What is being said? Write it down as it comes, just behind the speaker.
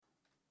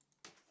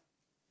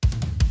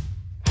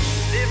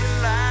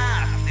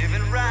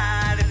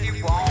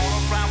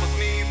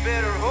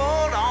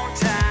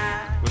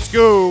Let's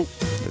go.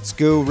 Let's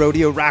go,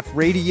 Rodeo Rock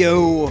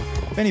Radio.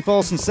 Benny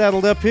Paulson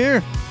saddled up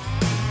here.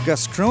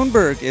 Gus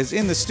Kronberg is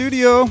in the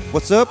studio.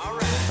 What's up?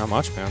 Not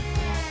much, man.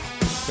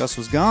 Gus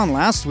was gone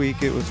last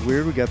week. It was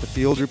weird. We got the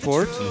field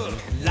report.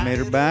 Made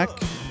her back.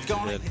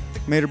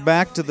 Made her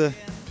back to the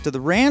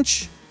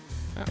ranch.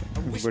 Yeah.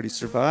 Everybody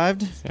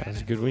survived. Yeah, it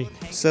was a good week.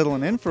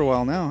 Settling in for a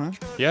while now, huh?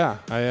 Yeah,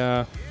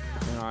 I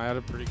had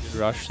a pretty good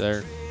rush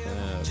there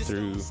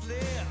through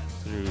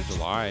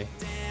July,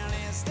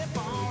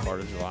 early part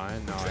of July,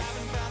 and now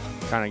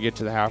I kind of get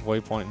to the halfway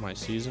point in my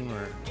season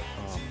where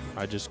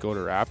I just go to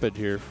Rapid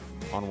here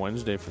on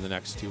Wednesday for the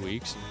next 2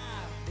 weeks.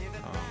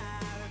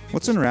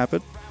 What's in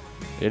Rapid?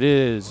 It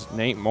is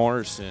Nate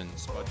Morris and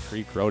Spud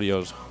Creek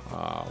Rodeo's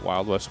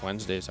Wild West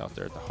Wednesdays out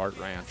there at the Hart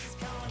Ranch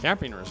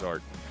Camping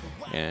Resort.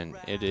 And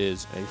it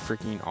is a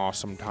freaking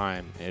awesome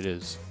time. It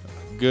is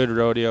a good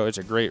rodeo. It's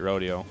a great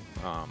rodeo.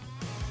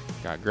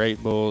 Got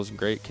great bulls,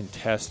 great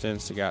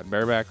contestants. They got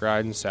bareback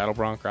riding, saddle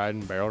bronc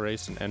riding, barrel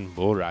racing, and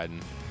bull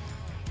riding.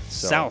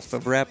 So, south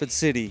of Rapid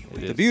City,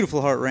 the beautiful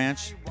Hart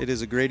Ranch. It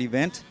is a great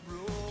event.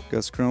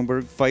 Gus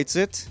Kronberg fights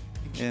it.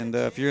 And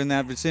if you're in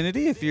that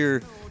vicinity, if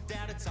you're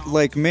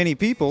like many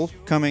people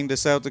coming to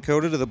South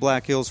Dakota to the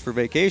Black Hills for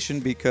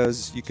vacation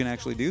because you can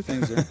actually do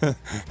things there,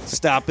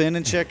 stop in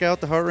and check out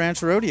the Hart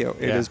Ranch Rodeo.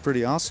 It is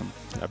pretty awesome.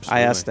 Absolutely.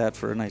 I asked that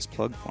for a nice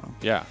plug for him.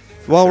 Yeah.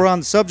 While we're on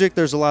the subject,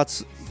 there's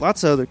lots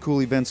of other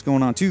cool events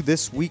going on too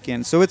this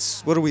weekend. So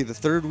it's, what are we, the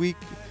third week?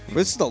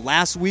 This is the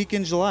last week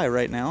in July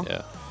right now.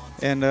 Yeah.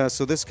 And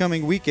so this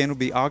coming weekend will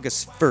be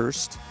August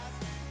 1st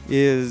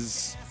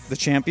is the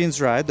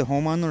Champions Ride, the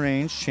Home on the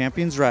Range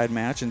Champions Ride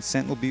match in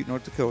Sentinel Butte,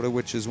 North Dakota,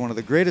 which is one of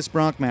the greatest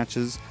bronc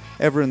matches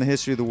ever in the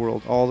history of the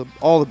world.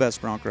 All the best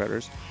bronc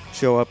riders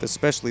show up,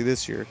 especially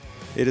this year.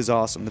 It is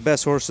awesome. The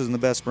best horses and the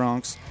best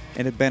broncs,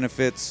 and it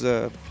benefits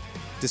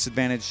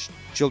disadvantaged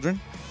children.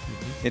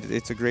 Mm-hmm.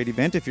 It's a great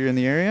event if you're in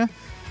the area,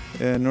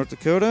 North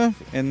Dakota.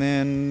 And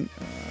then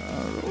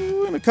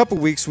in a couple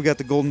weeks, we got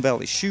the Golden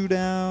Valley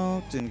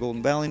Shootout in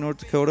Golden Valley, North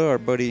Dakota. Our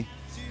buddy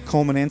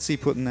Coleman Ency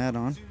putting that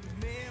on.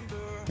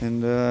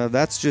 And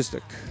that's just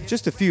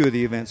a few of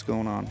the events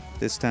going on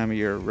this time of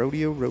year.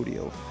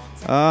 Rodeo.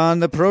 On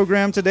the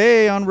program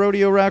today on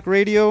Rodeo Rock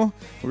Radio,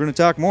 we're going to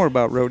talk more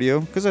about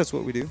rodeo because that's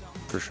what we do.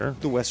 For sure.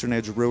 The Western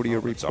Edge Rodeo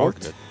Report. It's all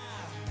good.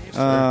 Yes,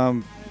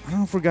 I don't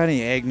know if we got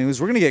any ag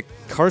news. We're going to get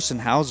Carson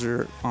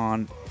Hauser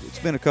on. It's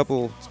been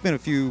a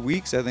few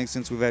weeks, I think,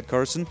 since we've had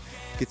Carson.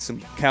 Get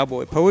some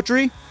cowboy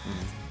poetry.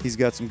 Mm-hmm. He's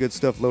got some good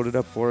stuff loaded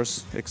up for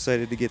us.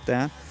 Excited to get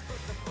that.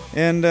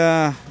 And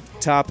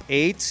top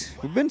 8.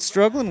 We've been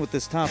struggling with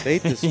this top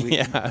 8 this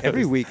week.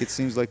 Every week it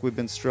seems like we've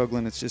been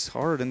struggling. It's just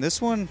hard. And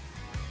this one,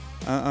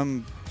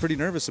 I'm pretty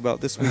nervous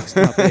about this week's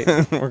top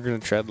 8. We're going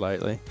to tread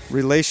lightly.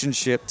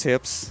 Relationship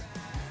tips.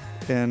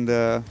 And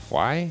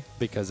why?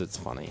 Because it's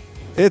funny.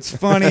 It's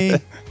funny.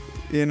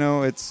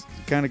 It's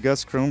kind of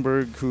Gus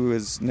Kronberg, who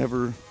has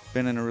never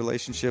been in a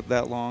relationship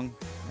that long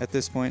at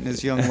this point in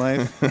his young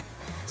life.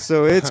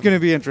 So it's going to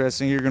be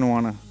interesting. You're going to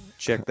want to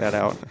check that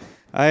out.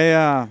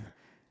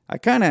 I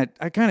kind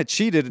of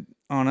cheated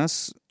on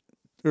us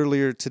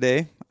earlier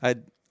today. I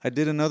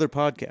did another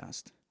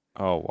podcast.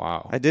 Oh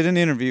wow! I did an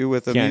interview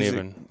with a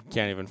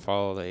can't even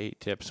follow the 8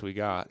 tips we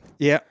got.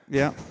 Yeah,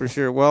 for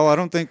sure. Well, I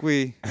don't think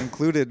we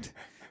included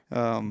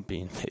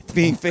being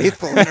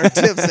faithful in our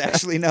tips.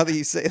 Actually, now that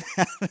you say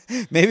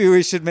that, maybe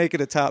we should make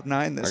it a top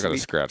 9 this week. I gotta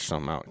scratch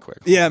something out quick.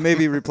 Yeah,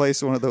 maybe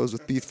replace one of those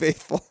with be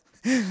faithful.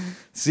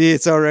 See,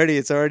 it's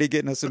already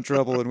getting us in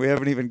trouble, and we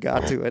haven't even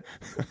got to it.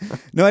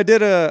 No, I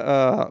did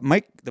the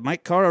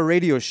Mike Cara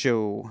radio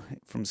show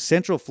from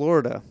Central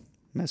Florida.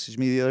 Messaged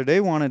me the other day,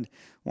 wanted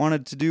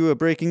to do a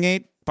Breaking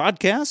 8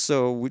 podcast,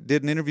 so we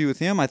did an interview with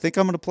him. I think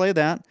I'm going to play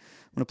that.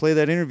 I'm going to play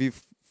that interview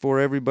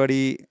for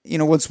everybody.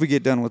 Once we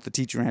get done with the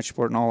Teacher Ranch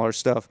Report and all our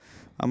stuff,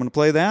 I'm going to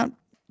play that.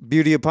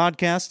 Beauty of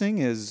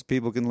podcasting is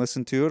people can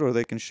listen to it, or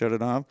they can shut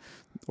it off,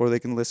 or they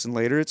can listen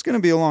later. It's going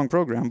to be a long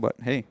program, but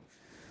hey.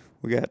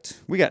 We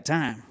got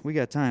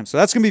time. So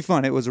that's gonna be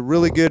fun. It was a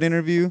really good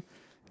interview,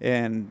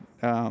 and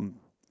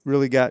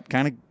really got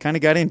kind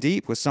of got in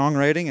deep with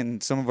songwriting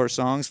and some of our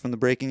songs from the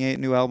Breaking 8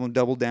 new album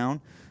Double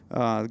Down.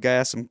 The guy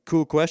asked some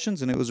cool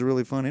questions, and it was a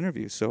really fun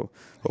interview. So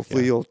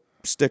hopefully you'll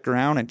stick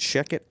around and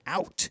check it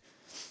out.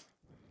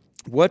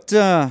 What's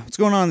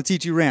going on in the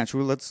T2 Ranch?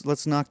 Well,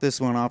 let's knock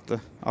this one off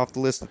the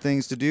list of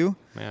things to do.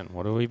 Man,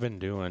 what have we been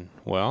doing?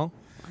 Well,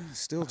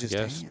 still just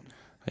haying.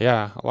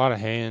 Yeah, a lot of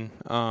haying.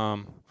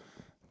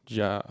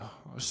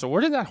 So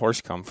where did that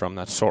horse come from?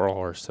 That sorrel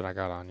horse that I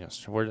got on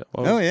yesterday.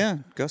 Yeah,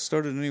 Gus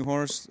started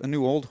a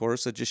new old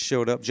horse that just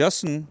showed up.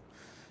 Justin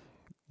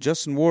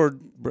Ward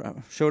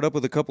showed up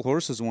with a couple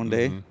horses one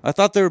day. I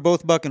thought they were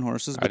both bucking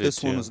horses, but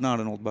this one was not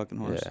an old bucking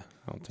horse. Yeah,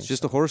 I don't think it's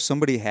just a horse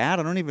somebody had.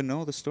 I don't even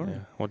know the story.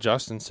 Yeah. Well,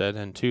 Justin said,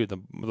 and too, the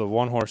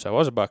one horse that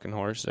was a bucking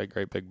horse, that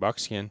great big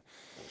buckskin,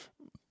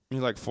 he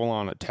full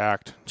on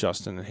attacked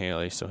Justin and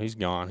Haley, so he's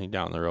gone. He's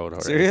down the road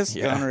already. Serious?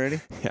 Yeah. Gone already?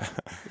 Yeah.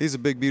 He's a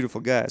big, beautiful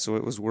guy, so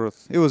it was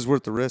worth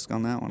the risk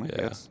on that one, I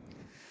guess.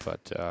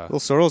 But Little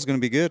Sorrel's gonna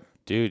be good.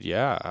 Dude,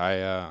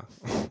 yeah.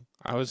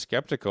 I was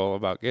skeptical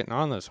about getting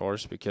on this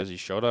horse because he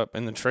showed up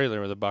in the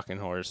trailer with a bucking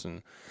horse,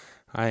 and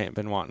I ain't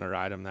been wanting to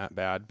ride him that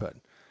bad, but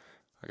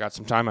I got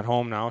some time at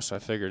home now, so I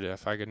figured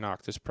if I could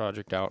knock this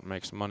project out and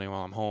make some money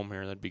while I'm home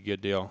here, that'd be a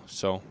good deal.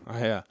 So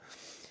I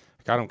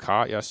got him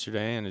caught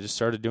yesterday, and I just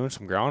started doing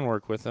some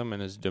groundwork with him,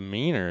 and his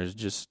demeanor is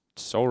just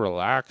so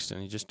relaxed,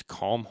 and he's just a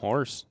calm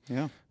horse.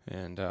 Yeah.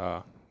 And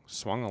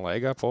swung a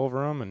leg up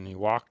over him, and he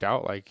walked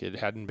out like it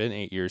hadn't been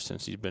 8 years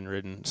since he'd been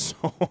ridden.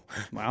 So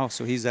Wow,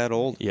 so he's that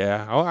old.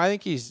 yeah, I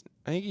think he's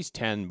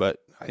 10,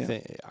 but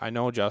I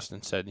know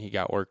Justin said he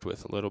got worked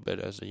with a little bit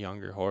as a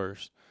younger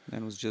horse.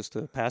 And was just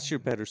a pasture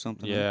pet or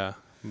something. Yeah, right?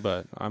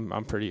 but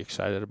I'm pretty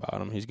excited about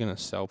him. He's gonna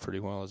sell pretty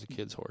well as a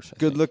kid's horse. I think.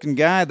 Good-looking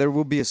guy. There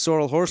will be a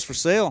sorrel horse for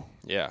sale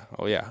Yeah.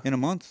 Oh yeah. in a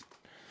month.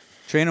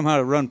 Train him how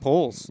to run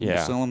poles. Yeah.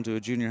 We'll sell him to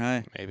a junior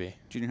high Maybe.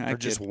 or Or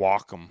just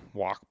walk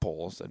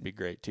poles. That'd be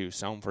great too.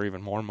 Sell them for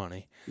even more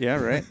money. Yeah,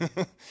 right.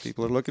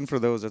 People are looking for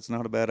those. That's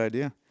not a bad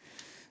idea.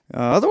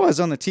 Otherwise,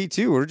 on the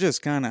T2, we're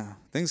just kind of,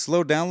 things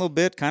slowed down a little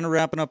bit, kind of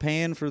wrapping up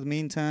haying for the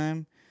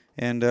meantime.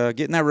 And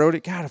getting that rodeo.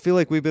 God, I feel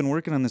like we've been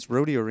working on this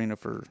rodeo arena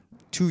for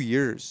 2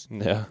 years.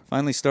 Yeah.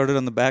 Finally started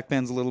on the back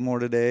bends a little more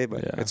today,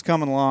 but it's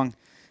coming along.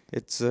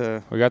 It's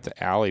We got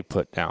the alley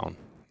put down,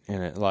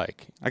 and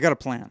I got a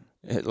plan.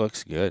 it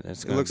looks good.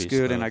 It looks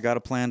good, and I got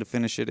a plan to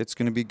finish it. It's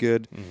going to be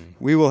good. Mm-hmm.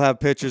 We will have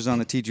pictures on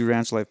the TG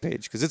Ranch Life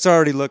page because it's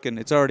already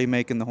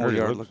making the whole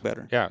yard look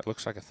better. Yeah, it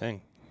looks like a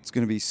thing. It's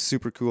going to be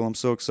super cool. I'm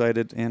so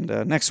excited. And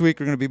next week,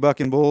 we're going to be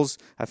bucking bulls.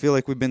 I feel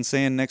like we've been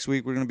saying next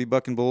week we're going to be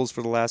bucking bulls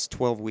for the last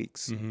 12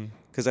 weeks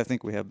because I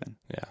think we have been.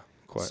 Yeah,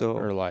 quite. So-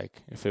 Or like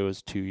if it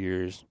was 2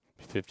 years,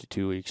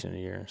 52 weeks in a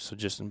year. So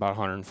just in about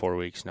 104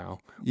 weeks now.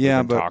 Yeah,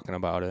 We've been but talking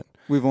about it.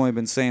 we've only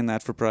been saying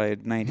that for probably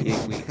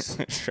 98 weeks.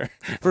 Sure.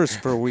 First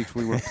 4 weeks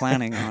we were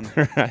planning on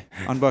Right.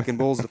 bucking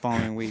bulls the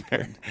following week.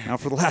 But now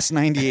for the last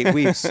 98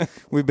 weeks,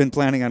 we've been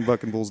planning on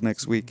bucking bulls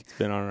next week. It's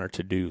been on our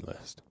to-do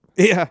list.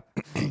 Yeah,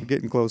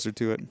 getting closer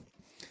to it.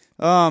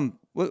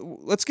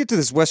 Let's get to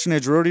this Western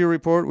Edge Rodeo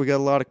report. We got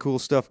a lot of cool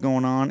stuff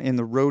going on in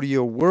the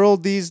rodeo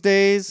world these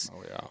days.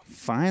 Oh yeah.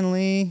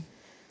 Finally,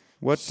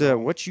 what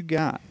you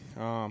got?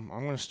 I'm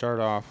going to start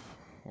off.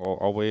 Well,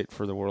 I'll wait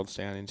for the world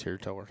standings here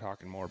till we're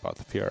talking more about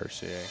the PRCA.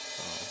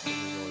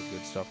 There's always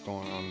good stuff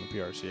going on in the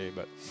PRCA,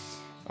 but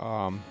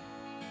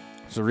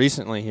so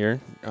recently here,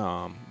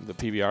 the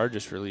PBR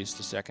just released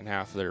the second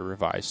half of their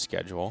revised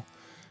schedule,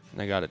 and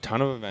they got a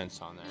ton of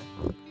events on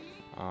there.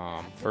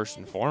 First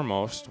and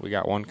foremost, we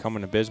got one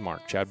coming to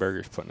Bismarck. Chad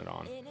Berger's putting it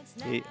on.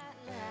 Hey,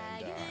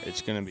 And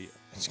it's gonna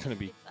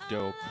be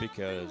dope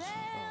because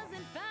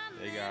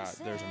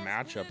there's a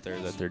matchup there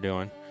that they're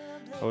doing.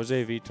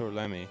 Jose Vitor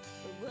Lemi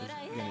is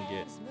gonna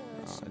get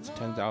it's a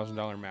 $10,000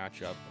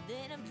 matchup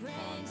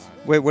on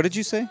wait, what did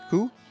you say?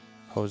 Who?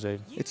 Jose.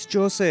 It's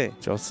Jose.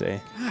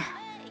 It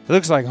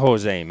looks like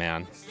Jose,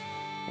 man.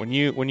 When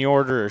you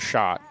order a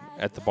shot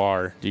at the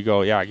bar, do you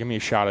go, yeah, give me a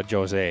shot of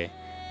Jose?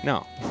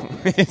 No.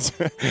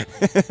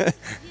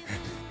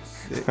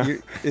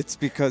 It's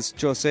because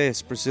Jose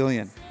is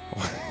Brazilian.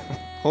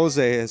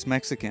 Jose is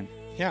Mexican.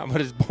 Yeah,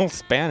 but it's both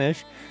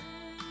Spanish.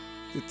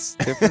 It's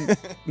different.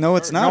 No,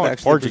 it's not No, it's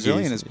actually. Portuguese.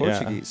 Brazilian is Yeah.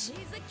 Portuguese.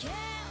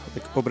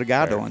 Like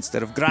obrigado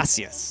instead of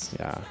gracias.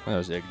 Yeah, that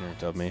was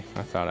ignorant of me.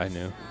 I thought I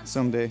knew.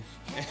 Someday.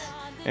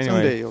 Anyway,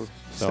 Someday you'll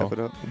so step it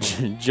up.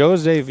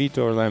 Jose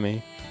Vitor Lemi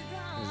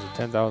is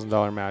a $10,000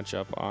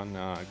 matchup on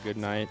Good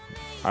Night.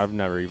 I've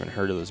never even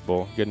heard of this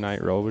bull. Good Night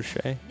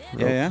Robichaux.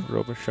 Yeah.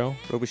 Robichaux.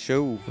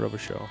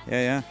 Robichaux.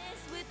 Yeah.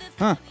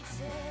 Huh.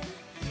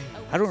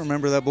 I don't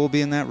remember that bull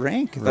being that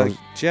rank. Like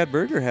Chad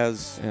Berger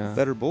has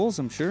better bulls,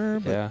 I'm sure.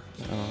 But Yeah,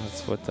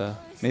 that's what the.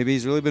 maybe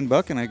he's really been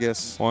bucking, I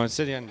guess. Well, it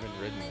said he hadn't been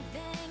ridden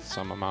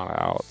some amount of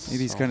outs.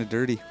 Maybe he's kind of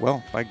dirty.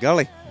 Well, by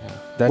golly.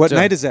 Yeah. What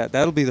night is that?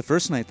 That'll be the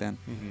first night then.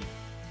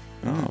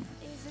 Mm-hmm.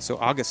 So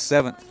August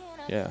 7th.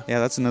 Yeah. Yeah,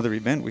 that's another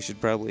event we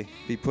should probably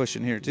be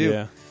pushing here too.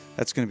 Yeah.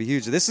 That's going to be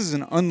huge. This is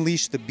an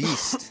Unleash the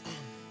Beast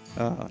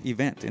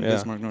event in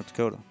Bismarck, North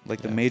Dakota.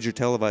 Like the major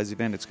televised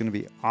event. It's going to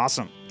be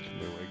awesome. It'll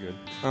be way good.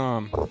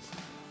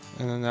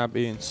 And then that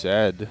being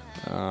said,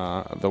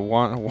 the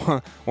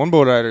one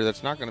boat rider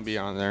that's not going to be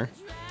on there,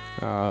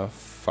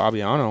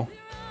 Fabiano.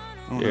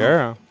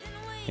 No.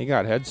 He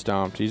got head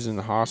stomped. He's in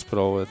the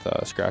hospital with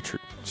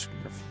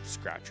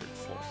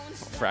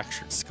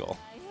fractured skull.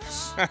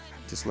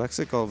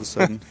 Dyslexic all of a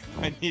sudden.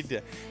 I need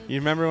to. You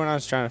remember when I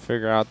was trying to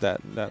figure out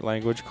that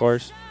language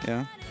course?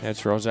 Yeah.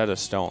 It's Rosetta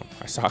Stone.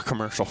 I saw a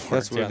commercial for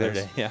That's it the what it other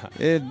is. day.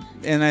 Yeah.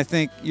 And I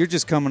think you're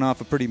just coming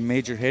off a pretty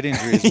major head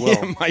injury as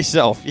well. Yeah,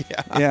 myself. Yeah.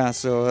 Yeah,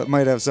 so it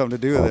might have something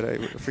to do with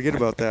it. I forget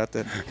about that.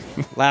 That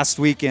last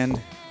weekend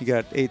you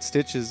got 8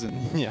 stitches and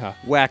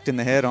whacked in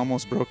the head,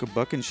 almost broke a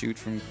bucking chute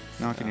from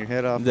knocking your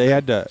head off. They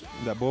had to.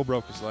 That bull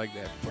broke his leg. They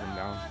had to put him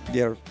down.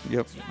 Yeah.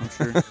 Yep. I'm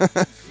sure.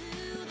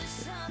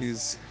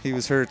 he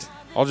was hurt.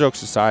 All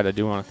jokes aside, I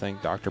do want to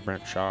thank Dr.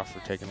 Brent Shaw for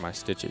taking my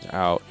stitches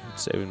out and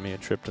saving me a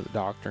trip to the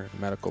doctor and a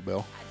medical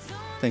bill.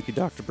 Thank you,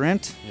 Dr.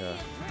 Brent. Yeah,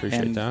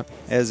 appreciate And that.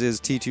 As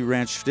is T2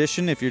 Ranch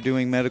tradition, if you're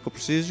doing medical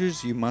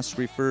procedures, you must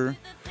refer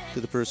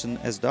to the person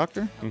as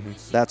doctor. Mm-hmm.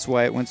 That's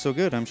why it went so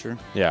good, I'm sure.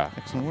 Yeah,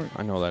 Excellent work.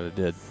 I know that it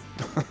did.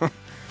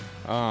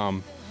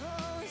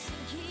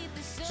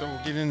 So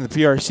we'll get into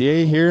the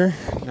PRCA here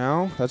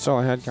now. That's all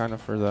I had kind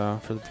of for the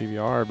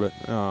PBR. But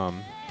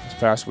this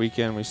past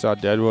weekend we saw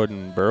Deadwood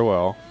and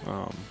Burwell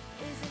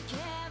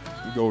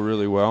go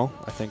really well.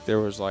 I think there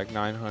was like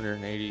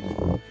 980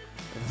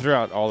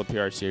 throughout all the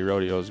PRCA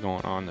rodeos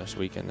going on this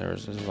weekend.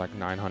 This was like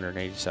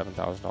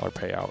 $987,000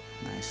 payout.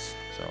 Nice.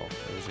 So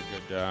it was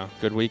a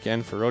good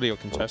weekend for rodeo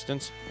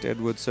contestants.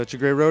 Deadwood's such a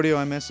great rodeo.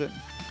 I miss it.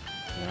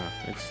 Yeah,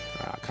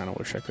 I kind of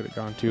wish I could have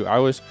gone too.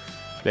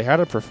 They had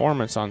a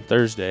performance on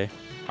Thursday.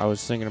 I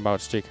was thinking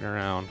about sticking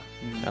around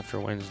after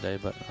Wednesday,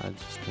 but I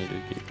just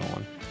needed to get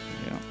going.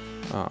 Yeah.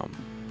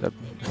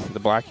 The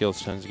Black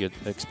Hills tends to get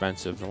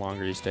expensive the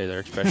longer you stay there,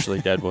 especially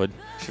Deadwood.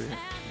 Sure.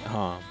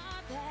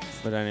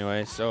 But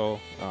anyway, so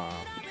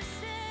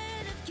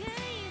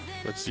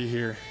let's see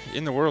here.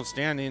 In the world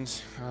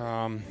standings,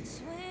 well,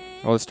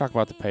 let's talk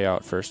about the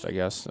payout first, I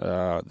guess.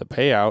 The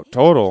payout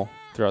total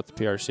throughout the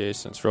PRCA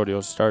since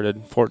rodeo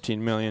started,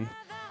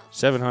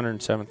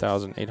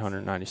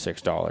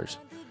 $14,707,896.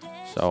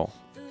 So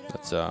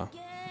that's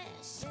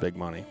big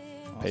money.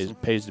 Awesome.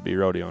 Pays to be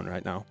rodeoing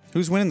right now.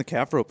 Who's winning the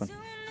calf roping?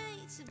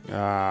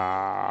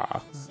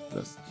 Tie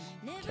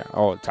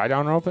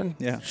down roping?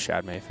 Yeah.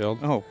 Shad Mayfield.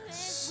 Oh,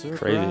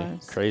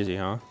 surprise. Crazy,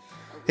 huh?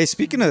 Hey,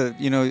 speaking of,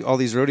 all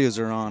these rodeos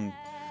are on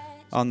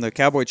the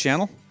Cowboy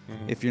Channel.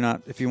 Mm-hmm.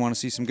 If you want to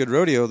see some good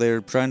rodeo, they're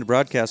trying to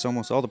broadcast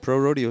almost all the pro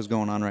rodeos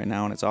going on right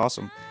now, and it's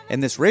awesome.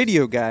 And this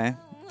radio guy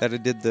that I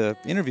did the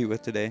interview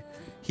with today,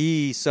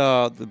 he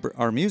saw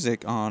our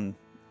music on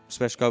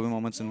Special Cowboy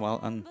Moments and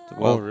really?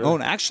 Oh,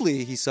 and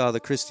actually, he saw the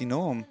Christy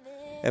Noam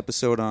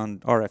episode on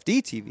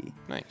RFD TV.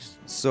 Nice.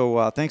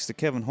 So thanks to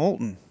Kevin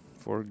Holton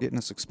for getting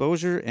us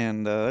exposure,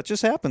 and that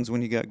just happens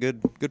when you got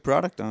good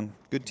product on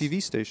good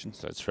TV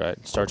stations. That's right.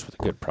 It starts with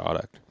a good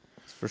product.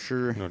 For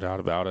sure. No doubt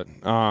about it.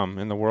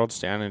 In the world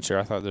standings here,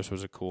 I thought this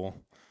was a cool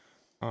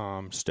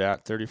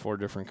stat. 34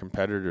 different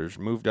competitors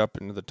moved up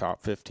into the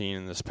top 15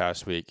 in this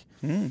past week.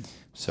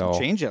 So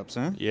change-ups,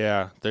 huh?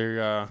 Yeah,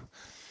 they're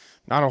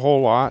not a whole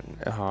lot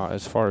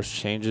as far as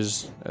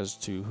changes as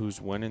to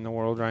who's winning the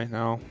world right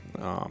now.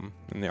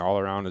 In the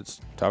all-around, it's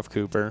Tough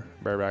Cooper.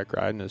 Bareback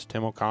riding is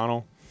Tim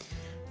O'Connell.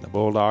 The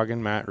Bulldogging,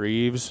 Matt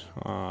Reeves.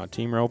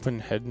 Team roping,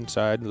 Head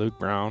Inside, Luke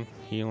Brown.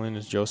 Heeling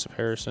is Joseph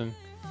Harrison.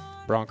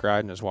 Bronc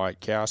riding is Wyatt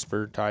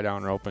Casper. Tie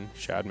down roping,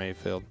 Shad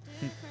Mayfield.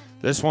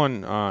 This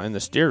one in the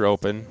steer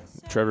roping,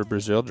 Trevor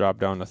Brazil dropped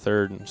down to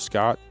third, and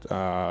Scott.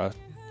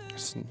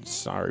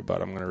 Sorry,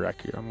 but I'm gonna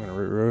wreck you. I'm gonna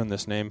ruin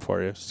this name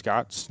for you.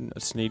 Scott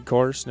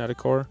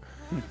Snedecor.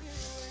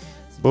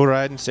 Bull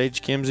riding,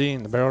 Sage Kimsey.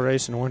 In the barrel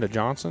racing, Wanda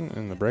Johnson.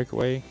 And the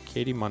breakaway,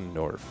 Katie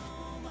Mundendorf.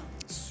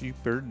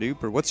 Super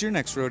duper. What's your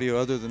next rodeo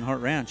other than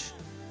Hart Ranch?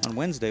 On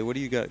Wednesday, what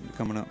do you got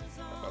coming up?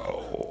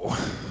 Oh,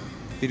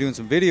 You're doing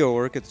some video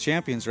work at the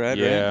Champions Ride,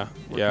 yeah,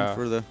 right? yeah.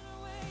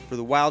 For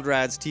the Wild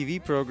Rides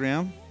TV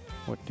program.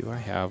 What do I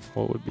have?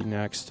 What would be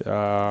next?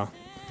 There's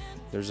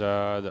it's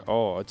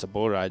a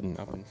bull riding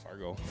up in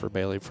Fargo for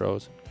Bailey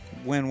Pros.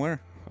 When, where?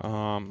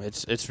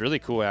 It's really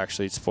cool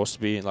actually. It's supposed to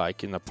be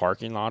like in the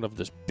parking lot of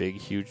this big,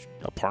 huge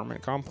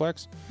apartment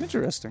complex.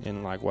 Interesting.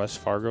 In like West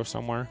Fargo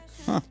somewhere.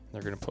 Huh.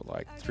 They're gonna put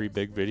like 3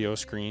 big video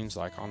screens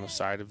like on the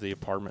side of the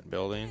apartment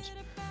buildings.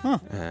 Huh.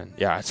 And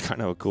yeah, it's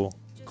kind of a cool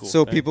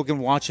so thing. people can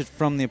watch it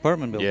from the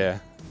apartment building. Yeah.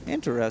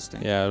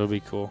 Interesting. Yeah, it'll be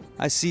cool.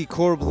 I see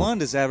Corb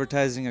Lund is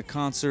advertising a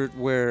concert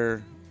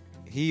where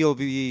he'll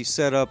be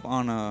set up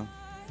on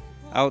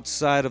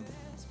outside of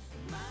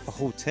a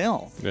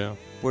hotel. Yeah.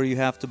 Where you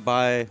have to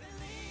buy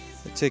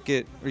a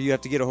ticket, or you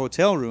have to get a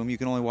hotel room. You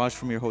can only watch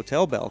from your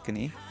hotel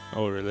balcony.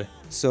 Oh, really?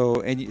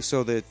 So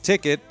the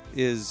ticket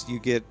is you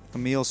get a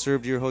meal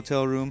served to your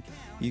hotel room.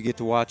 You get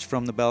to watch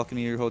from the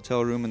balcony of your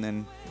hotel room, and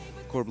then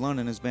Corb Lund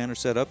and his band are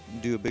set up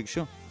and do a big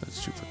show. That's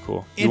super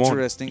cool.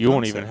 Interesting. You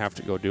won't even have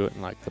to go do it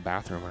in like the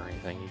bathroom or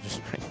anything. You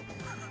just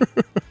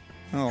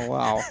Oh,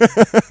 wow.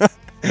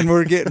 And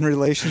we're getting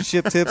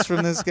relationship tips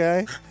from this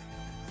guy.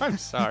 I'm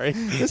sorry.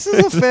 This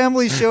is a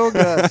family show,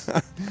 Gus.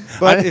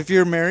 But if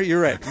you're married,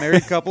 you're right.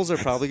 Married couples are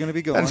probably going to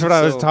be going. That's what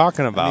I was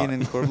talking about. I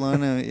mean, in Corb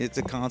Lund, it's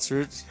a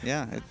concert.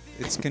 Yeah,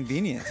 it's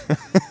convenient.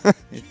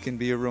 It can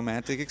be a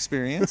romantic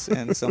experience,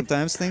 and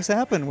sometimes things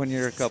happen when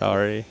you're a couple.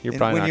 Sorry,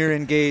 when you're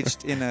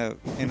engaged in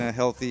a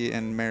healthy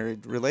and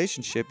married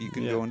relationship, you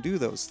can go and do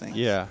those things.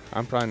 Yeah,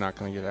 I'm probably not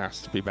going to get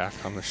asked to be back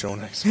on the show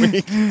next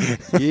week.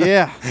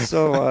 Yeah,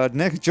 so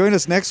join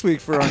us next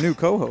week for our new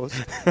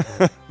co-host,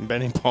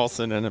 Benny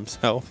Paulson and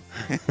himself.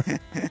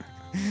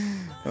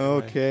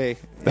 Okay.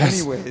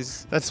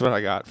 Anyways, that's what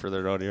I got for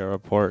the rodeo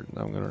report.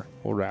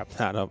 We'll wrap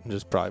that up and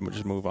just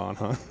move on,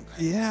 huh?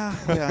 Yeah.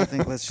 I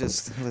think let's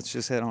just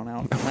head on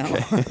out now.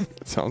 Okay.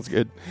 Sounds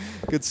good.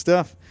 Good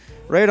stuff.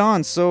 Right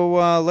on.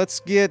 So let's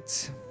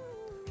get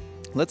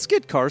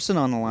Carson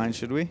on the line,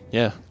 should we?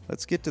 Yeah.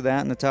 Let's get to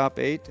that in the top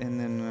 8, and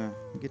then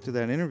get to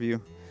that interview.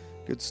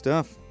 Good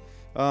stuff.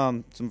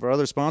 Some of our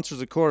other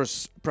sponsors, of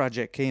course,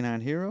 Project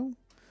K9 Hero,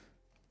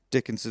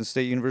 Dickinson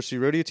State University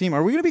Rodeo Team.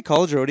 Are we going to be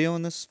college rodeo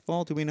in this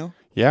fall? Do we know?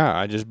 Yeah,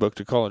 I just booked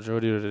a college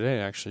rodeo today,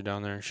 actually,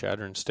 down there in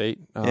Chadron State.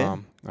 Yeah.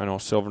 I know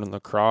Silverton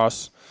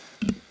Lacrosse.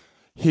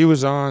 He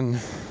was on,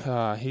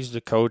 he's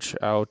the coach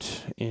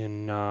out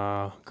in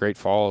Great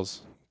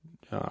Falls.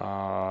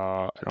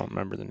 I don't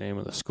remember the name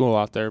of the school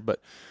out there, but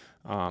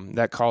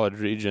that college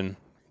region,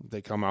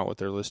 they come out with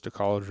their list of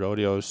college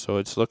rodeos, so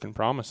it's looking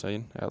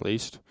promising, at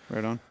least.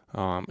 Right on.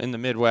 In the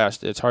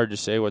Midwest, it's hard to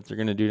say what they're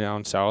going to do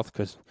down south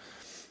because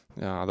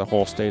the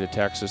whole state of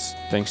Texas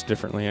thinks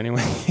differently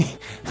anyway.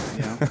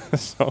 Yeah.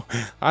 So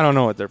I don't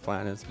know what their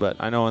plan is, but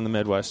I know in the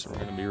Midwest we're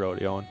going to be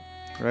rodeoing.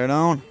 Right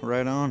on.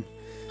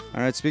 All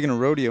right, speaking of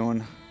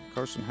rodeoing,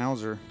 Carson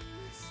Hauser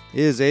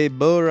is a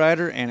bull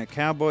rider and a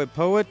cowboy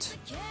poet.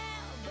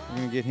 We're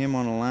going to get him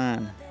on the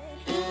line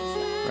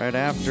right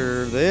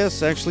after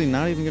this. Actually,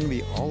 not even going to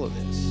be all of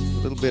this.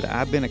 A little bit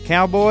I've been a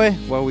cowboy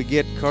while we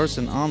get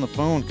Carson on the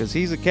phone because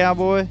he's a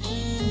cowboy.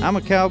 I'm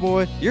a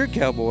cowboy. You're a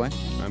cowboy.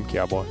 I'm a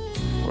cowboy.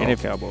 We're And all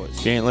if cowboys.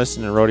 If you ain't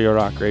listening to Rodeo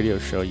Rock Radio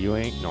Show, you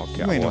ain't no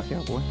cowboy. You ain't no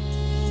cowboy.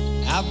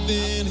 I've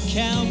been a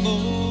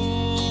cowboy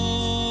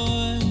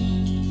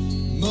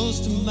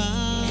most of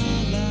my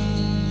life.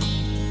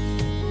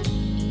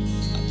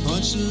 I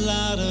punched a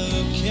lot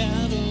of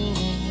cattle,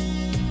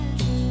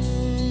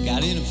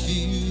 got in a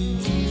few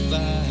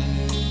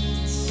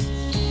fights,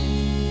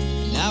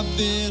 and I've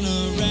been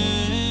around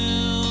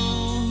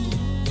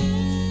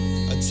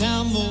a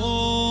time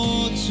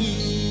or two.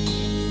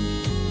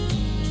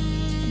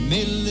 I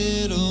made a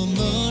little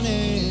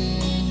money,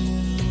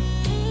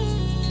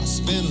 I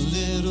spent a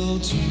little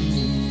too.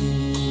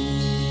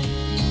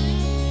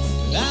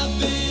 But I've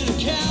been a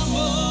cowboy,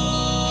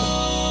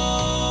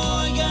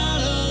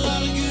 got a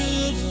lot of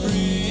good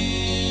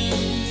friends,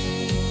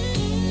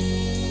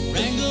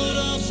 wrangled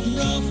up some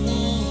rough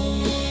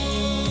ones,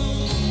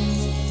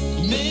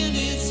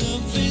 mended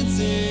some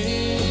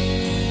fences,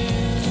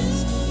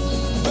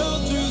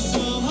 rode through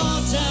some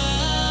hard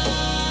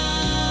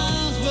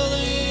times. Well,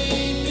 they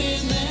ain't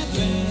been that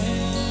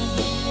bad.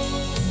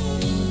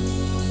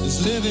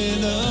 Just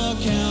living a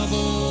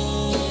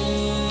cowboy,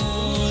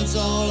 it's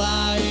all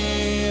I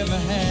ever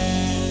had.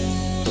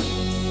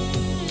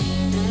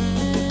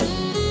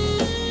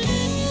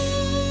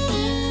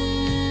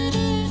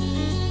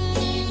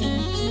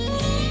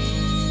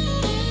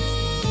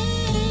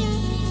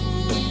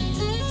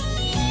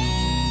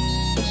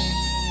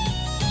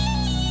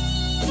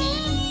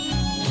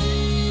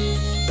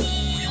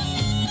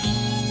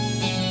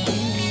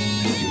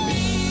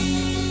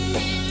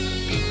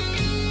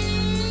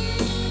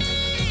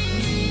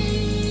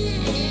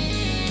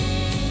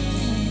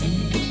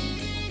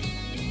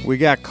 We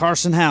got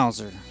Carson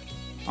Hauser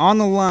on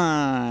the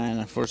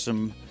line for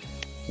some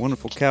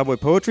wonderful cowboy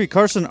poetry.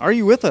 Carson, are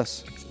you with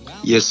us?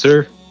 Yes,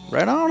 sir.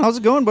 Right on. How's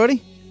it going,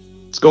 buddy?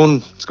 It's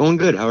going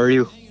good. How are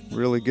you?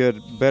 Really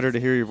good. Better to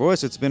hear your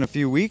voice. It's been a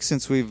few weeks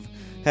since we've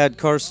had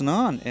Carson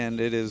on, and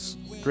it is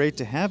great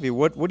to have you.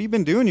 What have you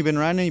been doing? You been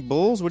riding any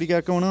bulls? What do you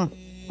got going on?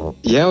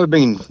 Yeah, we've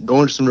been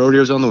going to some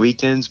rodeos on the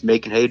weekends,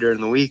 making hay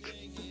during the week.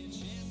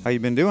 How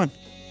you been doing?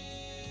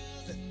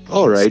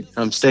 All right.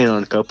 I'm staying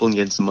on a couple and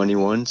getting some money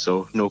won,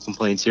 so no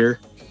complaints here.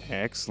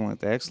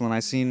 Excellent. I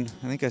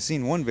think I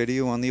seen one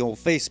video on the old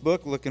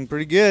Facebook looking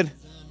pretty good.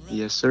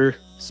 Yes, sir.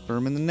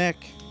 Sperm in the neck.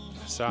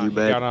 So You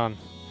bet. you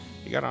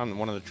got on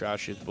one of the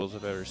trashiest bulls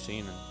I've ever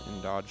seen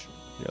in Dodge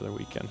the other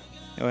weekend.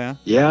 Oh, yeah?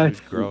 Yeah, It was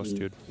gross,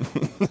 dude.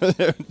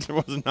 It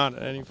was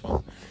not any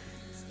fun.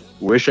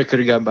 wish I could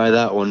have got by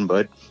that one,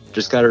 but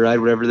just got to ride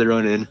whatever they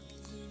run in.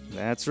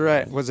 That's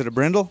right. Was it a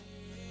brindle?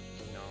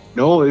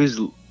 No, it was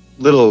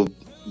little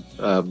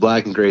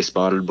black and gray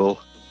spotted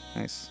bull.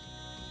 Nice.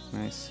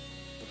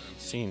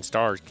 Seeing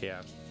stars,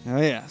 calves.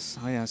 Oh,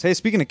 yes. Hey,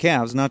 speaking of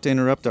calves, not to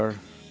interrupt our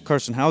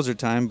Carson Hauser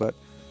time, but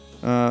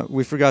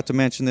we forgot to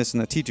mention this in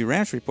the T2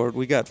 Ranch report.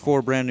 We got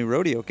 4 brand new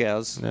rodeo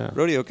cows. Yeah.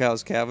 Rodeo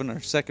cows calving our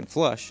second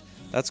flush.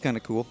 That's kind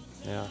of cool.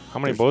 Yeah. How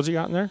many bulls you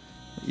got in there?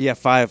 Yeah,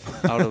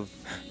 5 out of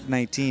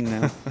 19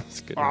 now.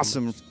 That's good.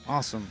 Awesome.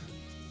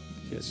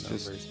 Good It's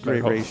numbers. just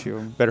great ratio.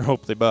 Better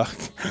hope they buck.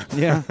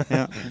 Yeah.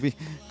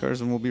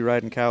 Carson will be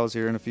riding cows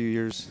here in a few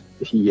years.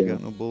 We Yeah.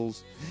 got no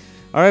bulls.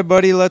 All right,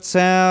 buddy. Let's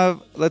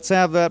have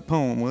that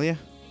poem, will you?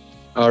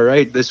 All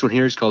right, this one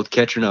here is called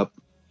Catching Up.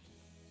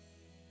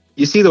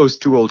 You see those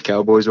 2 old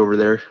cowboys over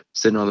there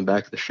sitting on the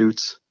back of the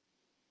chutes?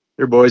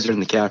 Their boys are in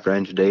the calf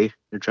ranch today.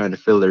 They're trying to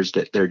fill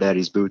their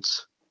daddy's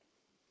boots.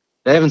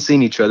 They haven't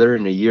seen each other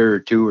in a year or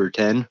 2 or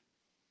 10,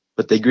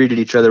 but they greeted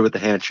each other with a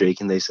handshake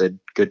and they said,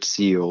 "Good to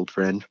see you, old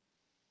friend."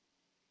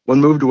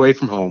 One moved away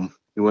from home.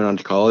 He went on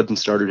to college and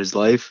started his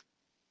life,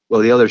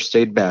 while the other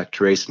stayed back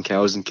to raise some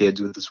cows and kids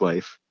with his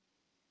wife.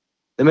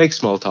 They make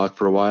small talk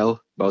for a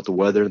while about the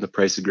weather and the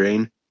price of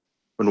grain,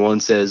 when one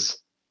says,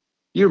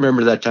 "You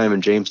remember that time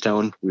in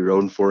Jamestown we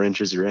rode in 4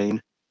 inches of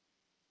rain?"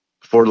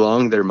 Before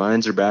long, their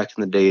minds are back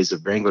in the days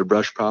of Wrangler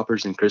brush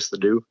proppers and Chris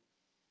Ledoux,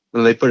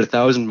 when they put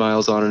 1,000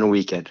 miles on in a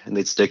weekend and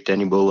they'd stick to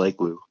any bull like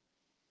glue.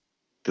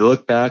 They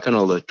look back on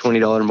all the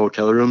 $20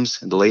 motel rooms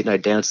and the late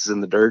night dances in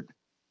the dirt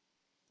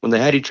when they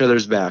had each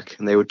other's back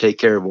and they would take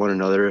care of one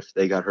another if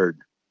they got hurt.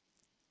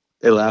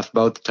 They laughed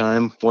about the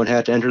time one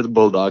had to enter the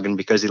bulldogging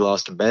because he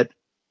lost a bet,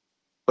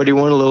 but he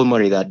won a little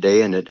money that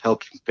day and it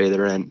helped him pay the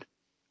rent.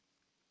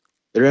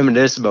 They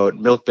reminisce about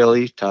Milk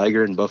Belly,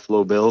 Tiger, and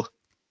Buffalo Bill,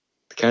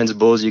 the kinds of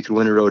bulls you could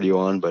win a rodeo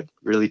on, but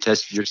really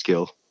tested your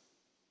skill.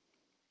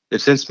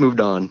 They've since moved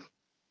on,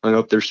 hung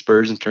up their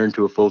spurs and turned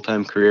to a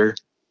full-time career.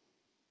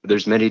 But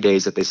there's many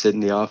days that they sit in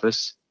the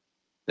office.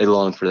 They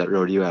long for that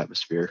rodeo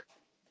atmosphere.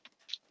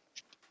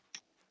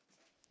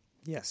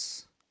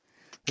 Yes.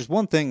 There's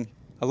one thing.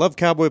 I love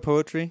cowboy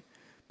poetry,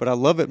 but I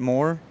love it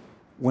more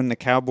when the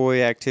cowboy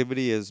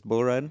activity is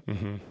bull riding.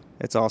 Mm-hmm.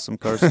 It's awesome,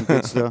 Carson.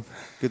 Good stuff.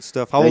 Good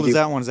stuff. How Thank old is you.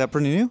 that one? Is that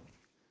pretty new?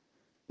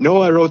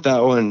 No, I wrote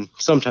that one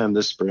sometime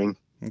this spring.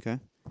 Okay.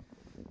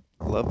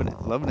 Loving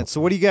it. Loving it. So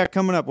what do you got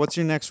coming up? What's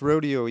your next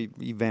rodeo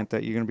event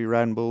that you're going to be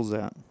riding bulls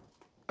at?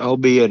 I'll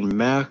be in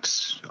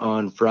Max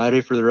on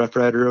Friday for the Rough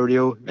Rider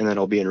Rodeo, and then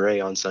I'll be in Ray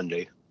on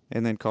Sunday.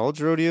 And then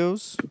college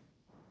rodeos?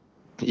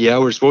 Yeah,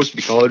 we're supposed to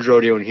be college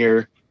rodeoing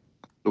here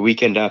the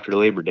weekend after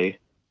Labor Day.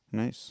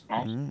 Nice.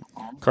 All right.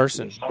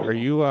 Carson, are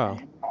you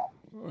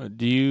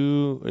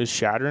is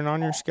Shattern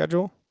on your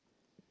schedule?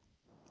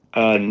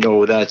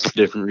 No, that's a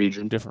different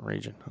region. Different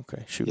region.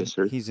 Okay, shoot. Yes,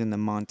 sir. He's in the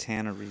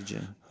Montana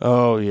region.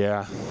 Oh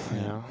yeah.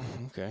 Yeah.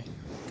 Okay.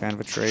 Kind of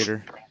a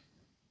traitor.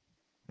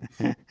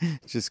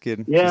 Just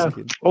kidding. Yeah, Just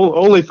kidding.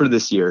 only for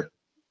this year.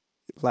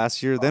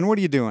 Last year. Then what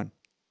are you doing?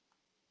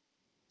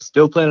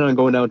 Still planning on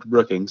going down to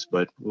Brookings,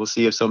 but we'll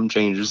see if something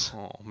changes.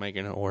 Oh,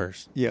 making it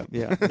worse. Yeah.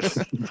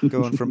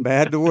 Going from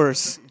bad to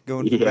worse.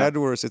 Going from Yeah. bad to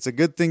worse. It's a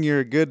good thing you're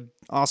a good,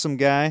 awesome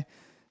guy,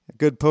 a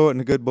good poet,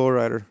 and a good bull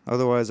rider.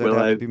 Otherwise, I'd Well,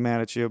 have I- to be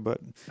mad at you, but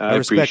I I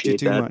respect you appreciate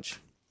too that. much.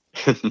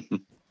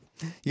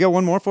 You got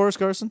one more for us,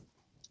 Carson?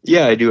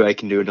 Yeah, I do. I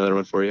can do another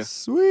one for you.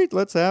 Sweet.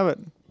 Let's have it.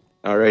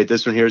 All right,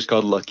 this one here is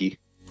called Lucky.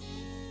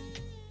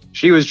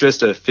 She was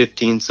just a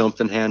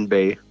 15-something hand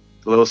bay,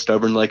 a little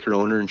stubborn like her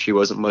owner, and she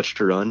wasn't much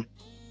to run.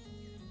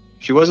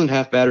 She wasn't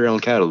half bad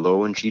around cattle,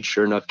 though, and she'd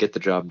sure enough get the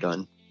job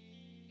done.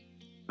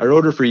 I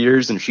rode her for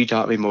years, and she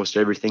taught me most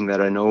everything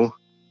that I know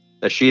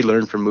that she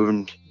learned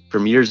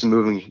from years of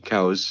moving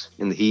cows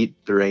in the heat,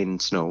 the rain,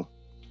 and snow.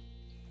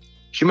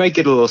 She might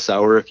get a little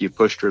sour if you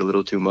pushed her a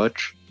little too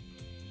much,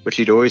 but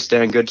she'd always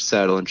stand good to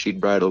saddle, and she'd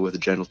bridle with a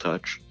gentle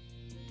touch.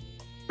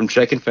 From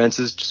checking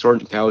fences to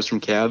sorting cows from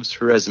calves,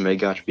 her resume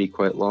got to be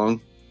quite long,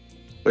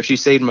 but she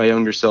saved my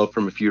younger self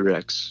from a few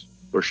wrecks,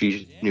 where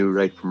she knew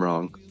right from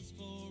wrong.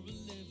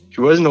 She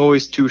wasn't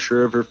always too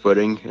sure of her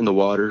footing in the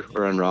water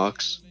or on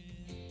rocks,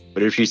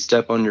 but if she'd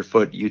step on your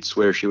foot, you'd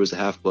swear she was a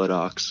half-blood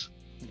ox.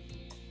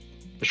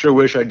 I sure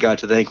wish I'd got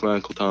to thank my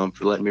Uncle Tom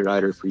for letting me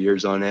ride her for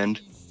years on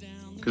end,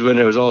 because when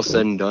it was all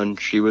said and done,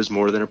 she was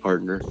more than a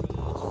partner.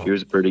 She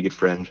was a pretty good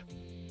friend.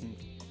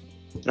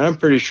 And I'm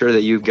pretty sure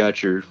that you've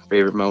got your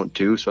favorite mount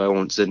too, so I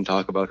won't sit and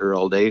talk about her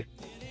all day.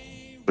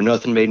 But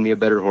nothing made me a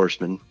better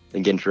horseman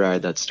than getting to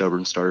ride that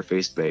stubborn,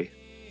 star-faced bay.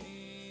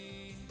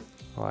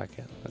 I like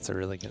it. That's a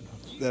really good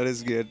one. That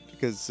is good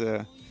because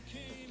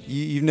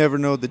you never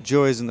know the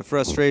joys and the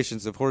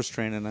frustrations of horse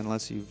training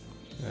unless you've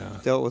Yeah.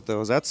 dealt with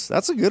those. That's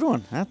a good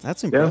one.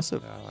 That's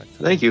impressive. Yeah, I like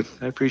that. Thank you.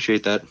 I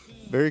appreciate that.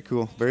 Very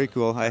cool. Very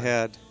cool. I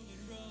had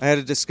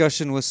a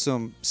discussion with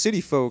some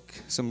city folk,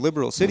 some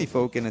liberal city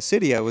folk in a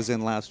city I was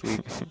in last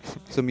week.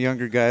 Some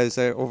younger guys.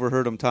 I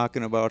overheard them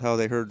talking about how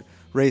they heard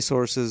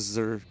racehorses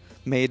are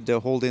made to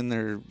hold in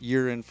their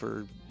urine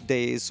for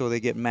days, so they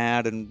get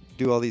mad and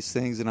do all these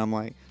things. And I'm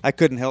like, I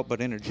couldn't help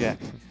but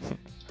interject.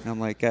 And I'm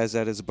like, guys,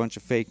 that is a bunch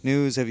of fake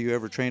news. Have you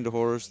ever trained a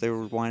horse? They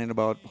were whining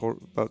about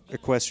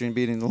equestrian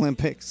beating the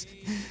Olympics.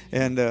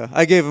 And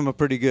I gave them a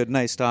pretty good,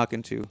 nice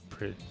talking to.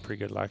 Pretty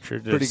good lecture.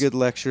 Pretty good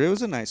lecture. It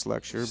was a nice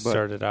lecture. But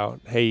Started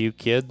out, hey, you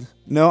kids.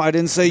 no, I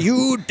didn't say,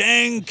 you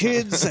dang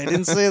kids. I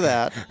didn't say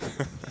that.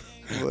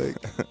 Like,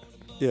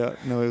 yeah,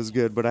 no, it was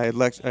good. But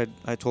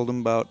I told them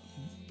about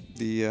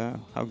the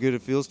how good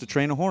it feels to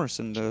train a horse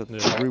and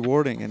Yeah.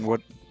 rewarding and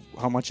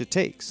how much it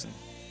takes.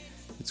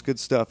 It's good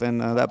stuff.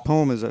 And that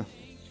poem is a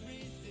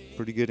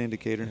pretty good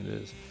indicator. It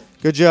is.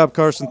 Good job,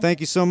 Carson. Thank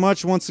you so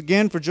much once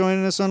again for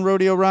joining us on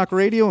Rodeo Rock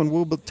Radio, and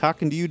we'll be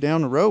talking to you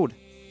down the road.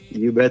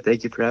 You bet.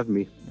 Thank you for having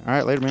me. All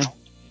right, later, man.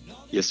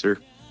 Yes, sir.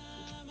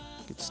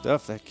 Good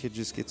stuff. That kid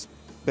just gets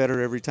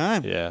better every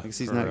time. Yeah, I guess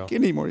he's for not real. a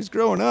kid anymore. He's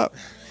growing up.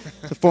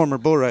 He's a former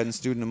bull riding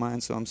student of mine,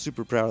 so I'm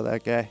super proud of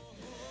that guy.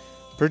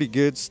 Pretty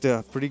good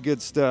stuff. Pretty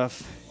good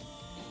stuff.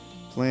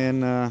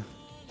 Playing a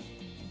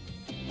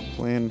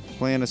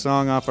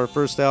song off our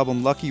first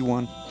album, Lucky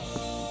One.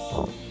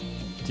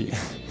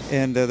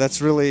 And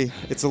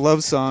it's a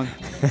love song.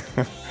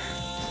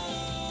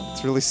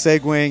 It's really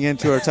segueing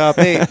into our top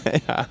 8. Yeah.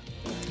 The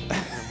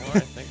more I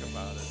think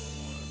about it,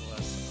 the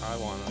less I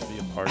want to be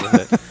a part of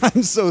it.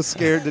 I'm so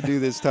scared to do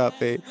this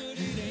top 8.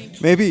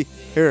 Maybe,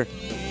 here,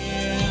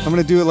 I'm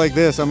going to do it like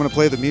this. I'm going to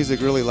play the music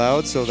really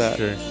loud so that,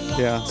 Sure.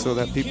 yeah, so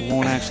that people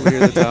won't actually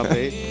hear the top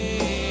 8.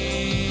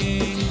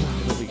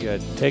 It'll be good.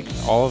 good. Take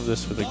all of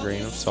this with a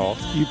grain of salt.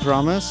 You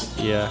promise?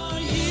 Yeah.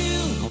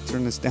 I'll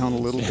turn this down a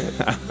little bit.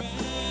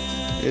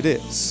 It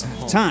is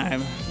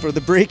time for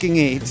the Breaking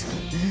 8.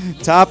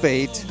 Top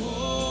 8.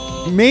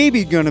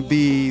 Maybe going to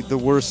be the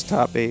worst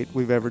top 8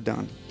 we've ever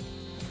done.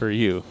 For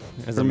you,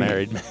 as For a me.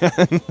 married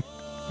man.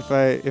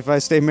 If I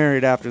stay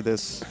married after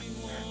this,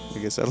 I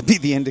guess that'll be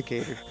the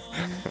indicator.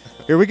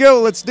 Here we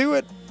go. Let's do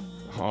it.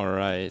 All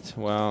right.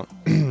 Well,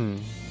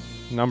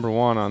 number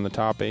 1 on the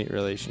top 8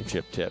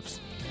 relationship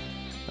tips.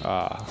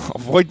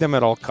 Avoid them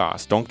at all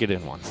costs. Don't get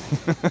in one.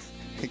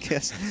 I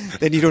guess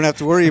then you don't have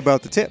to worry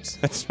about the tips.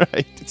 That's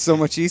right. It's so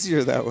much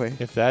easier that way.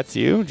 If that's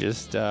you,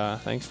 just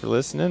thanks for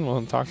listening.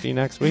 We'll talk to you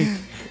next week.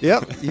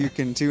 Yep. You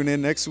can tune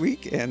in next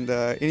week. And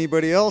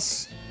anybody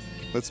else,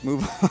 let's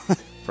move on.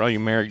 For all you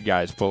married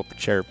guys, pull up a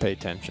chair, pay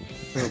attention.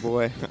 Oh,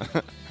 boy.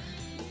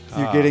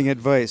 You're getting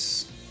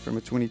advice from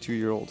a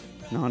 22-year-old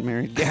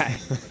non-married guy.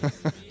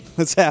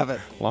 Let's have it.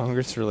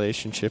 Longest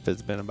relationship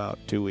has been about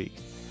 2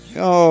 weeks.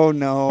 Oh,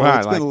 no. Well,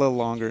 It's been a little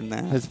longer than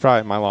that. It's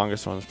probably my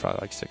longest one was probably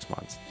like 6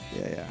 months.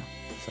 Yeah.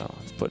 So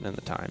it's putting in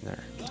the time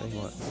there. Tell you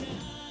what.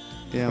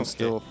 Yeah, I'm Okay.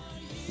 still.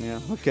 Yeah,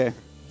 okay.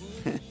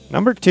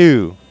 Number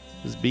 2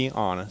 is be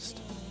honest.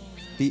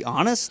 Be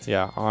honest?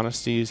 Yeah,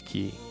 honesty is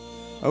key.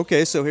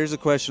 Okay, so here's a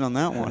question on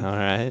that one. All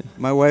right.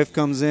 My wife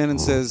comes in and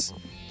says,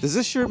 "Does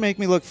this shirt make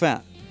me look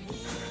fat?"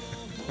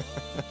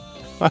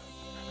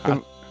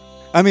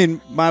 I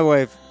mean, my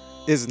wife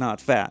is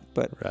not fat,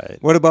 but Right.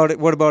 what about it?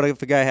 What about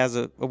if a guy has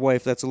a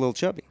wife that's a little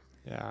chubby?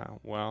 Yeah,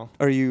 well,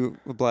 Are you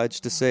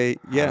obliged to say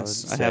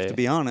yes? would I have say- to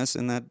be honest,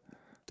 and that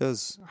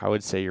does. I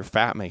would say your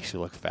fat makes you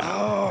look fat.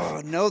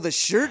 Oh no, the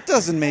shirt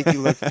doesn't make you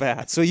look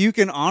fat. So you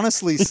can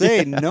honestly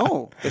say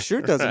no, the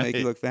shirt doesn't make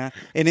you Right. look fat,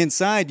 and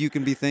inside you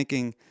can be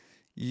thinking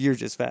you're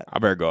just fat. I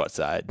better go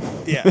outside.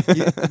 Yeah,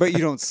 but you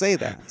don't say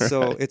that.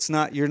 So it's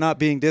not. You're not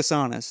being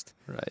dishonest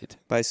Right.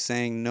 by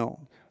saying no.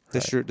 The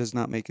Right. shirt does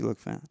not make you look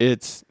fat.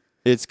 It's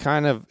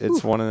kind of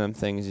one of them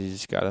things you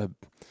just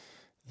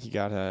you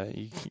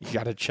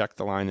gotta check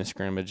the line of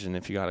scrimmage, and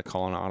if you gotta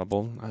call an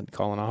audible, I'd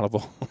call an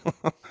audible.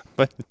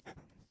 But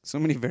So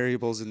many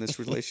variables in this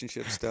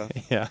relationship stuff.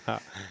 yeah,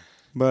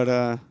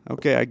 But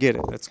okay, I get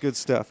it. That's good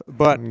stuff.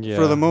 But Yeah.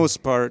 for the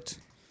most part,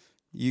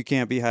 you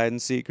can't be hiding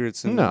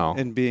secrets and No.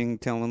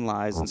 telling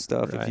lies and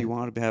stuff. If Right. you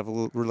want to have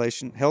a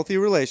healthy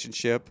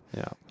relationship,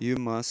 yeah. you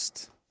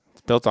must.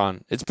 It's built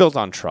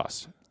on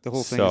trust. The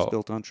whole thing is So,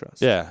 built on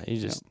trust. Yeah, you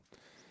just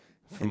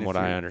And from if what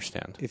I you're-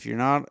 understand. If you're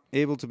not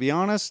able to be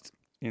honest,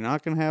 you're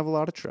not going to have a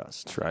lot of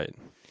trust. That's right.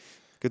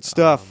 Good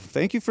stuff.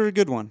 Thank you for a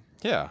good one.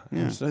 Yeah.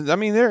 Yeah. I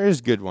mean, there is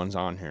good ones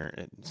on here.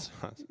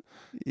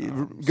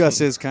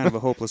 Gus is kind of a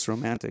hopeless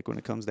romantic when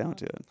it comes down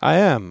to it. I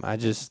am.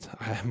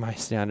 My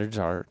standards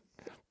are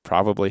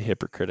probably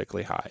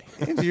hypocritically high.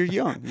 And you're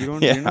young. You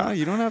don't. Yeah.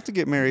 You don't have to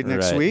get married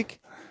next Right.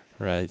 week.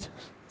 Right.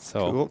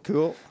 So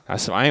Cool.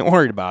 so I ain't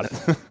worried about it.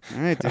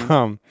 All right,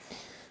 then.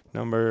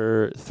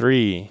 Number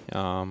 3,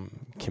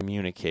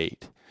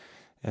 communicate.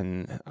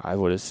 And I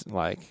would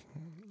I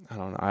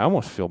don't know. I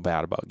almost feel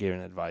bad about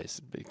giving advice,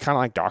 kind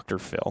of like Dr.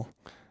 Phil,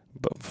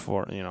 but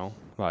before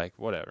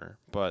whatever.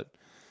 But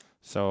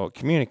so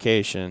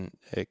communication,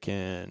 it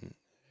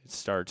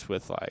starts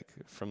with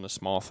from the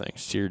small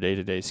things to your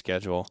day-to-day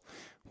schedule,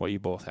 what you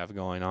both have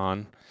going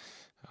on.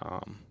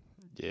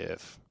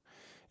 If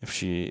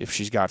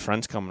she's got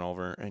friends coming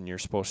over and you're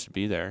supposed to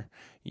be there,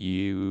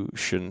 you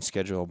shouldn't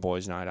schedule a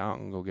boys' night out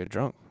and go get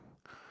drunk.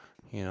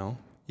 You know,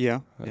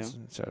 Yeah.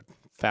 it's a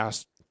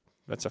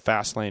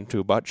fast lane to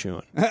a butt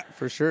chewing. Yeah.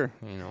 For sure.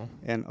 You know,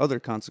 And other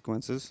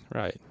consequences.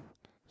 right?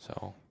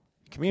 So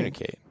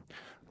communicate.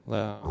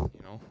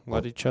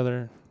 Let each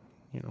other,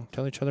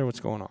 tell each other what's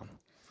going on.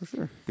 For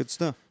sure. Good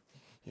stuff.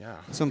 Yeah.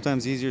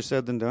 Sometimes easier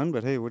said than done,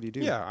 but hey, what do you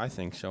do? Yeah, I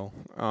think so.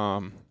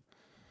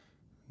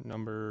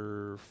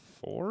 Number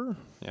 4?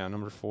 Yeah,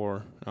 number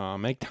 4.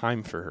 Make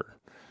time for her.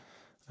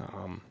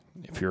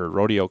 If you're a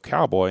rodeo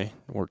cowboy,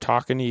 we're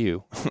talking to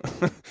you.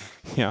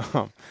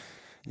 Yeah.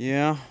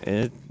 Yeah.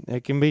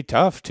 It can be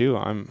tough too.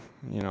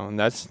 And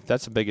that's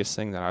the biggest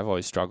thing that I've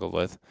always struggled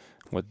with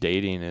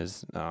dating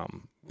is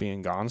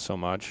being gone so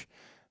much.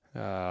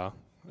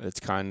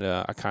 It's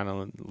I kind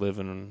of live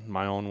in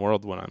my own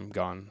world when I'm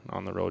gone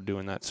on the road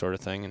doing that sort of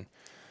thing and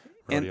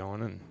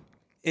rodeoing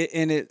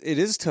and It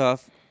is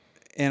tough,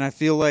 and I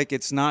feel like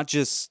it's not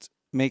just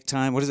make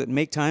time. What is it?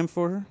 Make time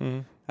for her? mm-hmm.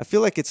 I feel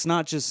like it's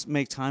not just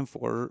make time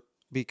for her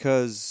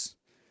because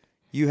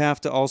you have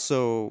to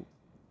also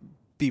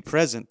be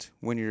present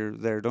when you're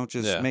there. Don't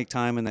just make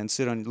time and then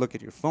look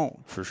at your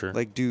phone. for sure.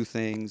 Like do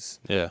things.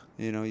 Yeah.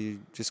 You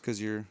just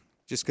because you're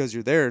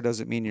there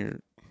doesn't mean you're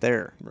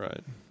there. Right.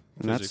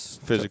 And that's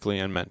Physically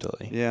and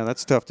mentally. Yeah,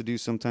 that's tough to do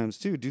sometimes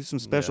too. Do some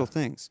special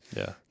things.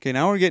 Yeah. Okay,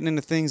 now we're getting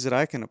into things that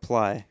I can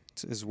apply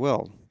as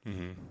well.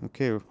 Mm-hmm.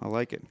 Okay, I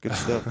like it. Good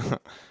stuff.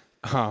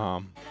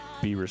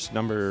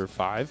 Number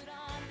 5,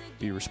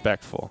 be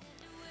respectful.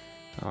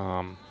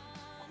 I'm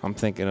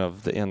thinking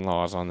of the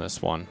in-laws on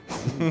this one.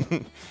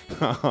 And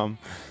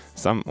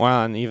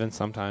even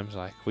sometimes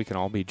we can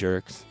all be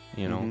jerks,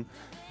 Mhm.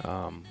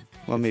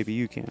 Well, maybe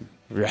you can.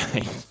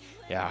 Right.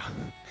 Yeah.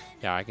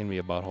 Yeah, I can be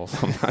a butthole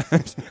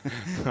sometimes.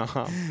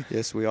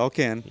 Yes, we all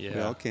can. We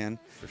Yeah, all can.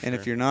 for And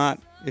if sure.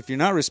 you're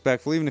not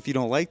respectful, even if you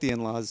don't like the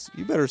in-laws,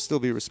 you better still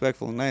be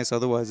respectful and nice.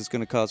 Otherwise, it's going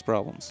to cause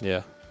problems.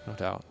 Yeah, no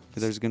doubt.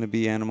 There's going to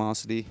be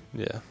animosity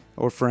Yeah.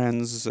 or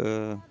friends,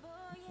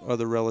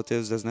 other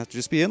relatives. Doesn't have to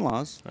just be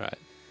in-laws. Right.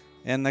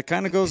 And that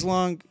kind of goes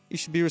along. You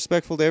should be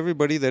respectful to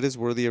everybody that is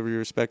worthy of your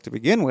respect to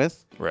begin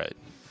with. Right.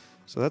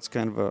 So that's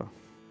kind of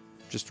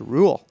just a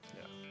rule,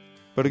 Yeah.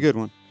 but a good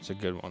one. It's a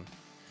good one.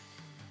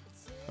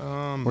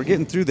 We're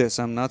getting through this.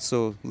 I'm not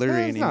so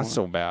leery it's anymore. not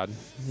so bad.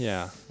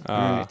 Yeah.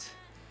 Right.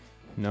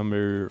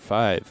 Number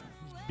 5,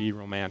 be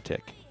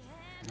romantic.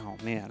 Oh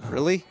man,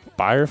 really?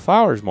 Buy her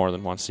flowers more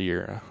than once a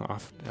year.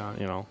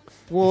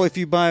 Well, if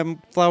you buy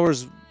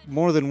flowers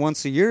more than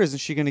once a year, isn't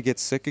she going to get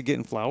sick of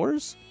getting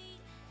flowers?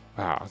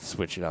 Wow,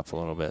 switch it up a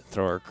little bit.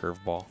 Throw her a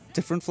curveball.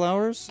 Different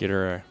flowers? Get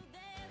her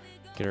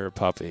a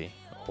puppy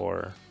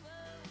or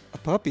A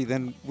puppy?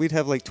 Then we'd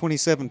have like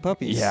 27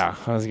 puppies. yeah.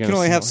 I was You gonna. can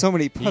only say, have so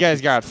many puppies. You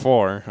guys got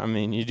 4. I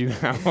mean, you do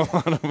have a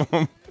lot of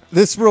them.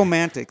 This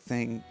romantic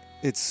thing,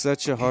 it's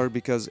such a hard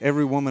because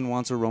every woman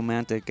wants a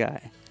romantic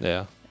guy.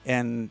 Yeah.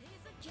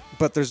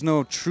 But there's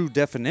no true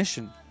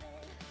definition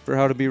for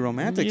how to be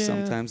romantic Yeah.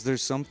 sometimes.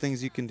 There's some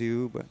things you can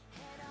do, but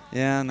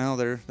yeah, no,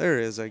 there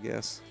is, I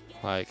guess.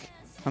 Like,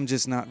 I'm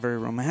just not very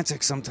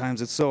romantic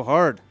sometimes. It's so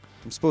hard.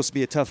 I'm supposed to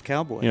be a tough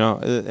cowboy. you know,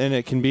 and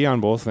it can be on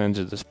both ends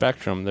of the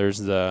spectrum.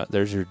 There's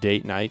your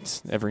date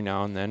nights every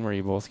now and then where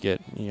you both get,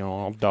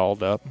 all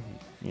dolled up.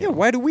 Yeah,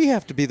 why do we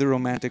have to be the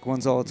romantic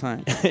ones all the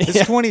time? It's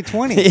Yeah.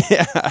 2020.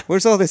 Yeah.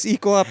 Where's all this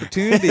equal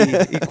opportunity,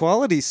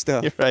 equality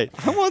stuff? You're right.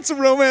 I want some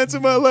romance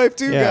in my life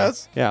too, Yeah.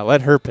 guys. Yeah.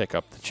 Let her pick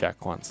up the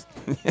check once.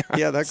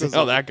 Yeah, that See goes.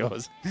 how that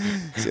goes.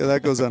 See how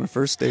that goes on a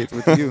first date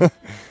with you.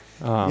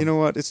 You know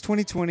what? It's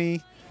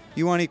 2020.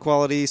 You want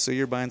equality, so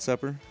you're buying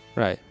supper.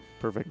 Right.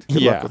 Perfect.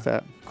 Good Yeah. luck with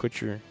that. Quit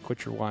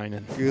your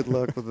whining. Good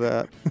luck with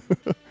that.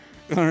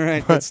 All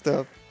right, good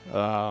stuff.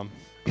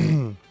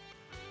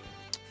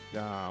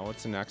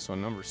 What's the next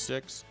one? Number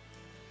 6?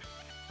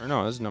 Or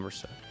no, this is number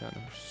 7. Yeah,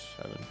 number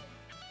 7.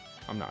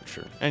 I'm not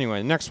sure.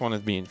 Anyway, the next one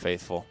is being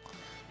faithful.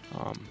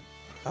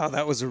 Oh,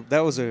 that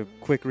was a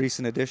quick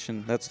recent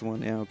addition. That's the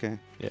one. Yeah, okay.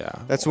 Yeah.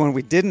 That's the one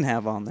we didn't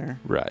have on there.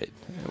 Right.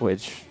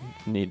 Which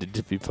needed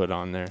to be put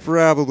on there.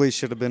 Probably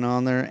should have been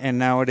on there, and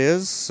now it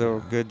is. So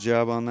good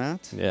job on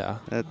that. Yeah.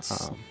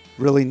 That's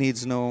really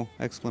needs no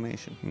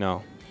explanation.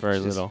 No, very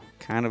It's just little.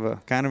 Kind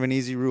of an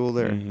easy rule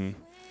there. Mhm.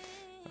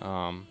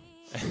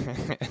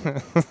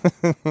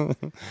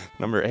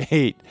 Number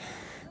 8.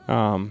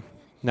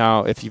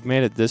 Now, if you've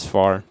made it this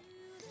far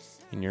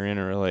and you're in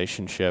a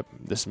relationship,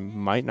 this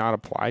might not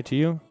apply to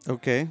you.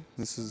 Okay,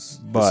 this is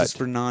But-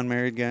 for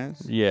non-married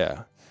guys.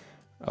 Yeah.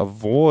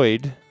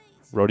 Avoid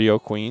rodeo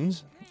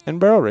queens and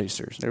barrel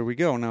racers. There we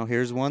go. Now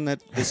here's one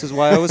that this is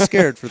why I was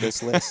scared for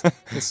this list.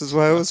 This is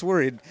why I was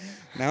worried.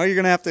 Now you're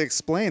gonna have to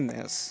explain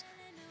this.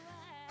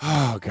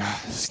 Oh God.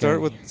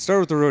 Start with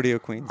the rodeo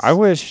queens. I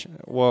wish.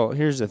 Well,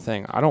 here's the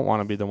thing. I don't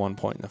want to be the one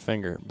pointing the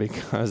finger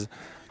because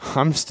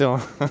I'm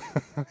still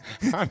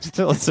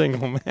a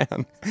single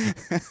man.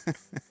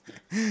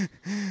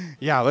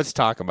 Yeah, let's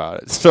talk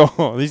about it.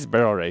 So these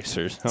barrel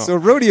racers. So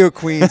rodeo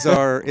queens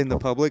are in the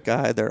public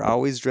eye. They're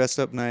always dressed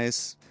up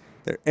nice.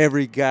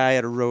 Every guy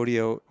at a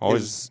rodeo they're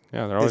always is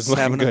looking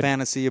having good. a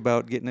fantasy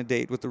about getting a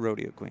date with the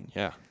rodeo queen.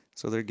 Yeah.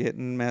 So they're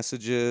getting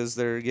messages.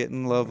 They're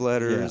getting love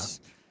letters.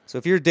 So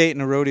if you're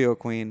dating a rodeo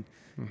queen,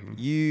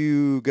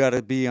 you got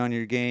to be on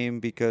your game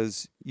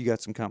because you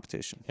got some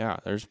competition. Yeah,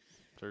 there's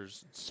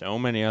so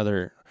many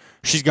other.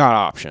 She's got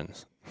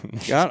options.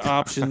 Got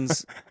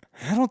options.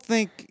 I don't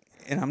think,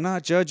 and I'm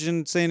not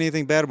saying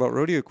anything bad about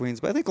rodeo queens,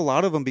 but I think a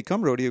lot of them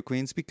become rodeo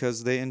queens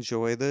because they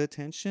enjoy the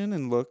attention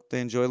and they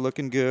enjoy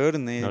looking good,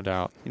 and No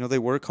doubt. they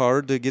work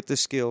hard to get the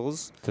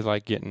skills. They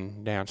like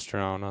getting danced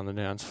around on the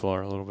dance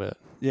floor a little bit.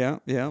 Yeah.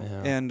 Yeah.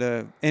 And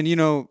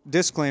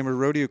disclaimer: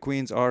 rodeo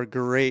queens are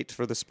great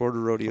for the sport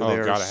of rodeo. Oh, They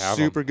are gotta have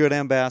 'em. super good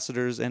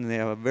ambassadors, and they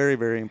have a very,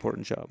 very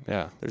important job.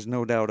 Yeah. There's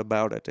no doubt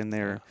about it, and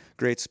they're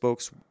great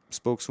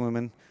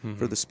spokeswomen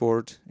for the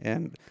sport.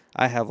 And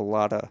I have a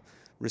lot of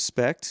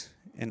respect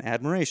and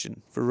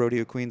admiration for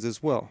rodeo queens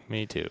as well.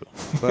 Me too.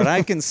 But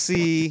I can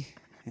see,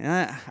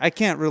 I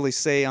can't really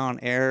say on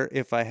air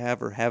if I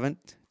have or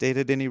haven't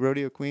dated any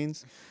rodeo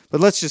queens.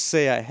 But let's just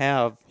say I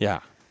have.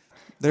 Yeah.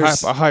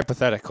 There's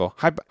Hypothetical.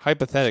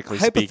 Hypothetically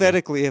speaking.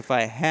 hypothetically, if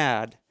I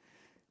had,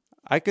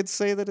 I could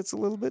say that it's a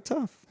little bit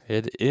tough.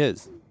 It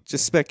is.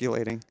 Just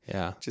speculating.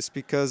 Yeah. Just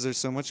because there's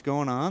so much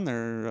going on,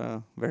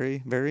 they're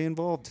very, very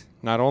involved.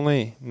 Not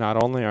only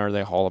are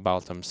they all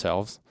about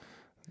themselves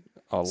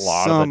a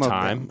lot Some of the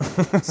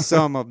time.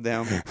 Some of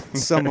them.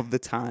 Some of the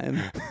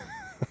time.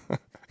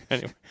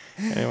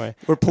 Anyway.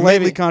 We're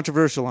politely Maybe-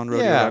 controversial on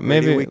rodeo. Yeah, Rock Radio.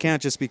 maybe- We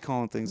can't just be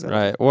calling things out.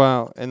 Right.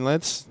 Well, and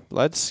let's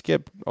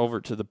skip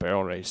over to the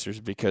barrel racers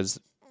because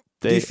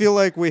Do you feel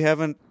like we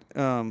haven't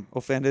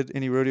offended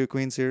any rodeo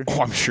queens here?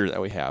 Oh, I'm sure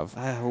that we have.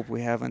 I hope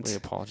we haven't. We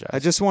apologize. I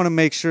just want to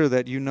make sure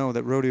that you know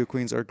that rodeo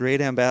queens are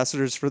great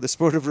ambassadors for the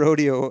sport of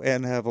rodeo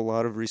and have a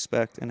lot of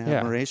respect and Yeah.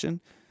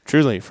 admiration.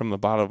 Truly, from the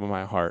bottom of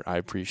my heart, I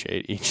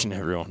appreciate each and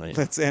every one of you.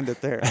 Let's end it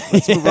there.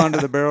 Let's move on to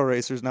the barrel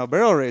racers. Now,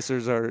 barrel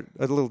racers are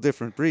a little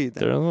different breed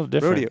than They're a little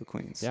different. rodeo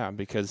queens. Yeah,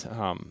 because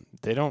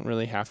they don't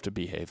really have to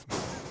behave.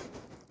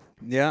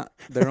 Yeah,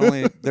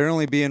 they're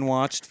only being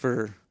watched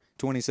for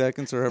 20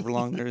 seconds or however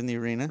long they're in the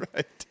arena.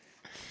 Right.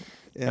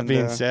 And, That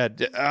being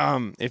said,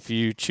 if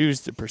you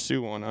choose to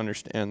pursue one,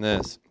 understand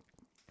this.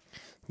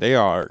 They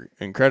are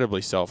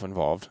incredibly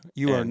self-involved.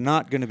 you are and-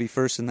 not going to be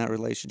first in that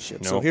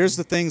relationship. So Nope. here's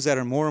the things that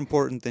are more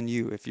important than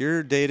you. If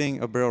you're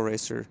dating a barrel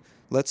racer,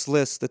 let's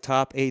list the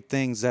top 8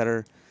 things that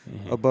are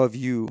above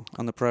you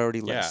on the priority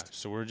Yeah, list.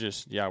 so we're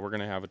going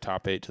to have a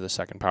top 8 to the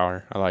second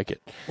power. I like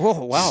it.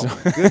 Oh, wow.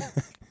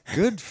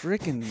 Good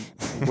freaking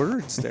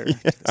words there.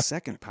 The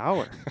second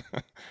power.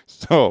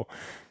 So,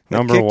 That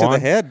number kick one. to the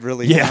head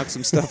really Yeah. knocked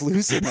some stuff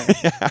loose in there.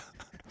 Yeah.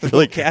 The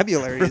Really-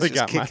 vocabulary really is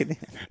just got my- kicking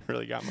in.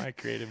 Really got my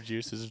creative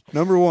juices.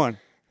 Number 1.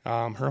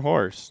 Her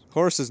horse.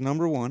 Horse is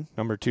number 1.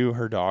 Number 2,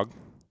 her dog.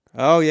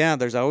 Oh, yeah.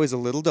 There's always a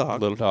little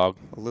dog. Little dog.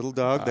 A little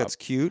dog that's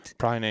cute.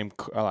 Probably named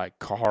like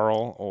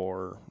Carl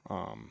or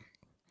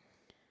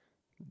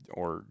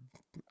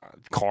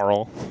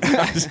Carl.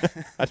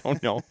 I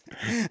don't know.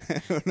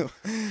 I don't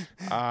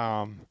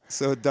know.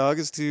 So dog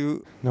is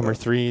 2. Number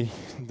 3,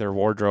 their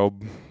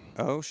wardrobe.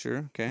 Oh,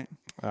 sure. Okay.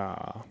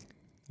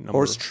 Number,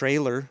 Horse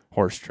trailer.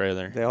 horse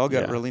trailer. They all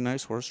got Yeah. really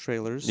nice horse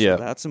trailers. Yeah.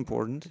 So that's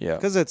important. Yeah.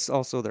 Because it's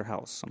also their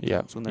house sometimes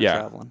Yeah, when they're yeah,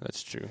 traveling.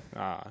 that's true.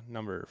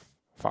 Number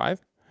 5,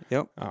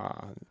 Yep.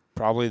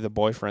 probably the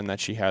boyfriend that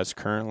she has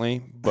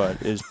currently,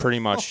 but is pretty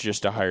much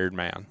just a hired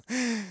man.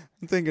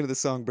 I'm thinking of the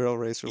song Barrel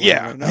Racer.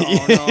 Yeah. Right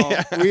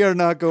now. No. We are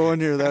not going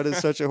here. That is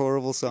such a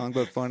horrible song,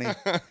 but funny.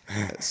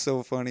 It's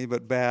so funny,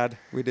 but bad.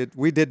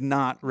 We did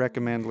not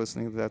recommend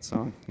listening to that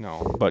song.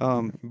 No,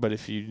 but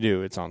if you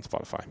do, it's on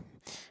Spotify.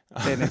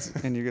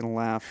 And you're gonna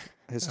laugh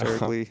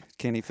hysterically.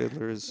 Kenny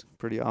Fiddler is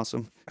pretty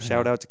awesome.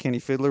 Shout out to Kenny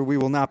Fiddler. We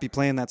will not be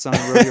playing that song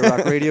on Rodeo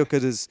Rock Radio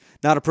because it's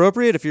not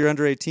appropriate. If you're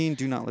under 18,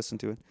 do not listen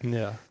to it.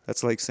 Yeah.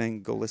 That's like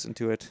saying go listen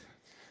to it.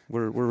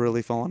 We're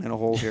really falling in a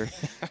hole here.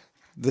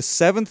 The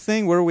 7th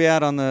thing, where are we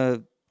at on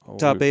the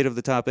top 8 of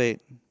the top 8?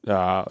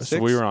 So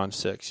 6? we were on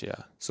 6, yeah.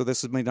 So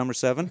this is my number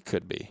 7.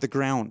 Could be. The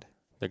ground.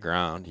 The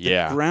ground,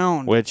 yeah.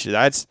 Ground. Which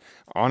that's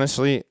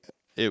honestly,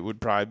 it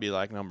would probably be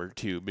like number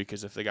 2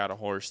 because if they got a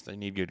horse, they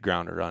need good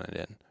ground to run it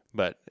in.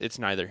 But it's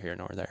neither here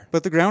nor there.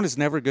 But the ground is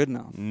never good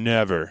enough.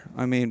 Never.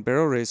 I mean,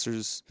 barrel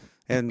racers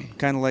and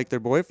kind of like their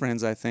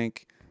boyfriends, I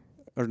think,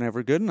 are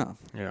never good enough.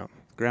 Yeah.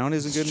 Ground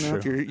isn't good It's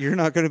enough. true. You're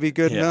not going to be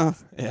good Yeah.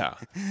 enough. Yeah.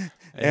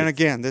 And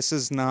again, this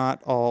is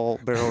not all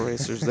barrel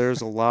racers.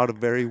 There's a lot of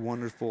very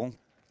wonderful,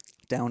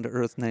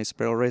 down-to-earth, nice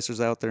barrel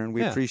racers out there, and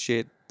we Yeah.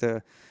 appreciate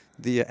the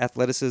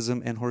athleticism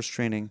and horse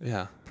training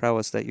Yeah.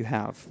 prowess that you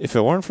have. If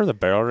it weren't for the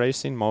barrel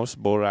racing, most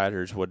bull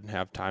riders wouldn't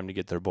have time to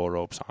get their bull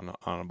ropes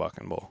on a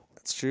bucking bull.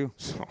 That's true.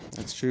 So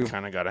That's true.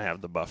 kind of got to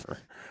have the buffer.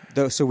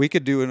 So we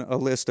could do a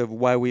list of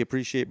why we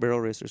appreciate barrel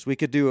racers. We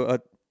could do a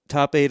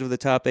top 8 of the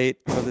top 8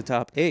 of the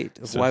top 8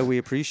 of So- why we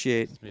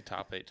appreciate. Be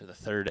top 8 to the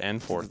 3rd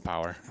and 4th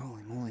power.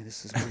 Holy moly,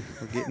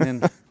 we're getting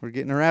in. We're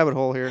getting a rabbit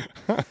hole here.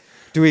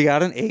 Do we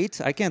got an 8?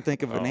 I can't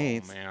think of an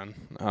 8th.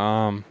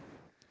 Man.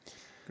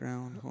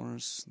 Ground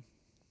horse.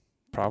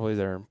 Probably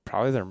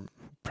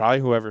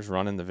whoever's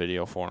running the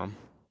video for them,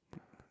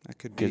 That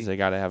could be. because they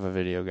got to have a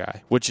video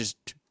guy, which is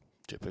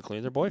typically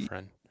their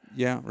boyfriend.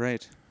 Yeah,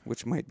 right.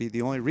 Which might be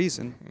the only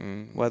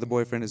reason why the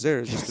boyfriend is there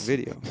is just the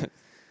video.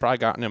 Probably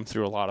gotten him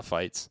through a lot of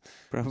fights.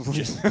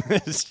 Probably.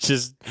 It's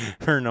just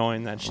her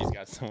knowing that she's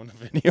got someone to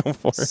video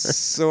for her.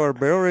 So are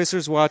barrel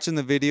racers watching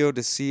the video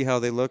to see how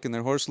they look and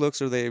their horse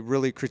looks, or are they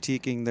really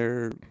critiquing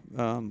their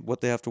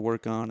what they have to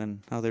work on and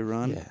how they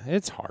run? Yeah,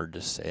 it's hard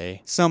to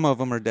say. Some of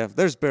them are deaf.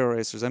 There's barrel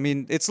racers. I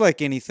mean, it's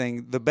like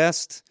anything. The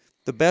best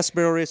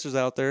barrel racers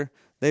out there,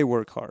 they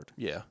work hard.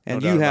 Yeah,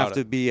 And you have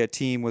to be a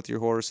team with your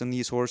horse, and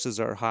these horses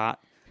are hot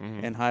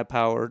and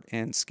high-powered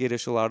and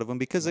skittish, a lot of them,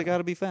 because they got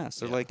to be fast.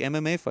 They're like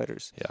MMA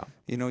fighters. Yeah,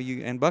 You know,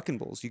 and bucking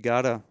bulls. You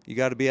gotta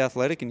be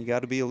athletic, and you got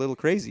to be a little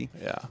crazy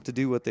yeah. to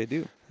do what they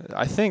do.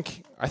 I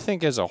think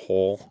as a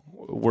whole,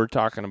 we're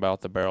talking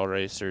about the barrel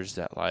racers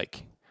that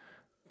like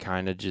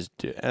kind of just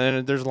do. And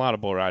then there's a lot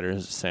of bull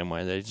riders the same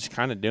way. They just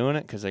kind of doing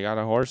it because they got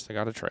a horse, they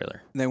got a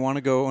trailer. They want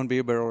to go and be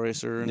a barrel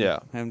racer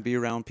and be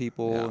around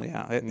people.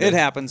 Yeah. Yeah, it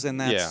happens, and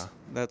Yeah.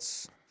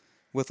 that's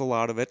with a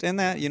lot of it. And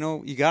that, you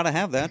know, you got to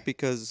have that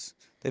because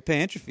they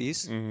pay entry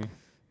fees, and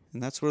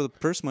that's where the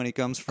purse money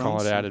comes from. Call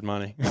it so- added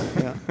money.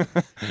 Yeah,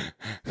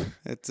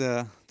 it's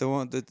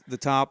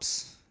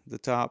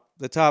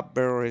the top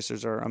barrel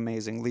racers are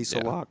amazing. Lisa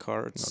Yeah.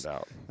 Lockhart's,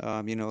 No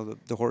doubt. you know,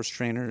 the horse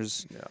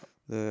trainers, Yeah.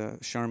 the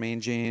Charmaine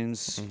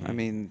James. I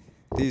mean,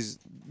 these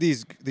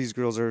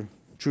girls are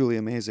truly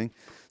amazing.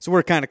 So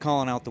we're kind of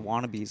calling out the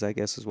wannabes, I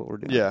guess, is what we're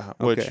doing. Yeah,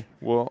 Okay. which,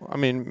 well, I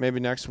mean, maybe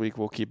next week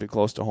we'll keep it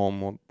close to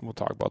home. We'll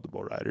talk about the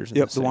bull riders. in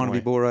Yep, the same wannabe way.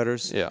 bull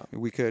riders. Yeah.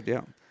 We could,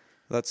 yeah.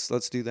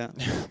 Let's do that.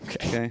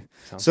 Okay.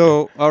 Sounds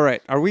So, all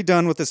right, are we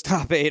done with this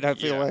top 8? I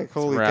feel Yeah, like let's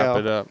holy wrap cow,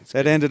 it up. It's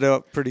that good. ended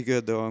up pretty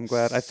good though. I'm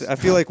glad. I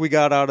feel like we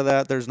got out of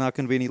that. There's not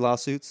going to be any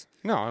lawsuits.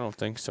 No, I don't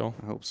think so.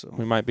 I hope so.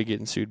 We might be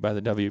getting sued by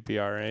the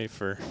WPRA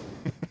for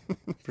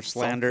For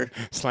slander.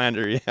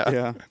 slander.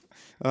 Yeah.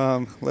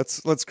 Yeah.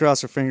 Let's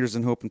cross our fingers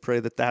and hope and pray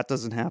that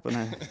doesn't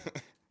happen.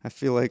 I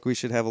feel like we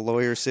should have a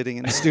lawyer sitting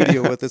in the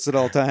studio with us at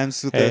all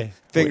times with the Hey,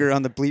 finger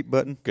on the bleep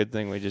button. Good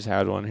thing we just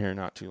had one here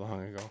not too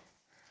long ago.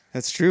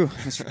 That's true,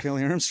 Mr.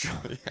 Kelly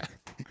Armstrong.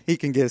 He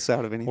can get us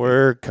out of anything.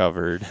 We're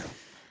covered.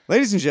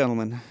 Ladies and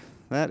gentlemen,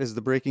 that is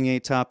the Breaking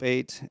 8 Top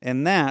 8,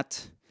 and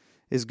that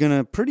is going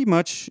to pretty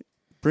much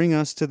bring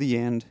us to the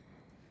end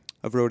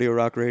of Rodeo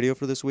Rock Radio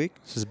for this week.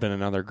 This has been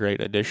another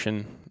great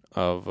edition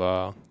of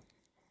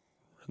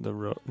the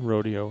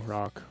Rodeo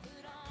Rock.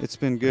 It's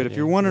been good. If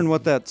you're wondering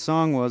what that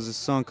song was, it's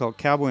a song called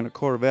Cowboy in a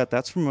Corvette.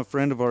 That's from a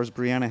friend of ours,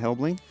 Brianna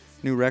Helbling.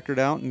 New record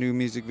out, new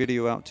music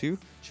video out too.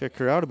 Check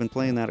her out. I've been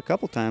playing that a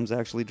couple times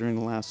actually during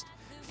the last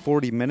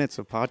 40 minutes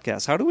of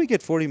podcast. How do we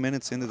get 40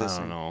 minutes into this I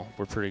don't thing? know.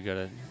 We're pretty good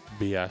at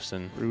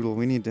BSing. Brutal.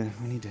 We need to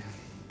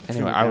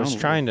Anyway, it I down was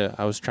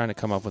a trying to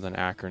come up with an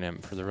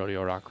acronym for the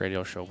Rodeo Rock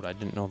Radio Show, but I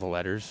didn't know the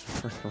letters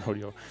for the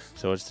rodeo.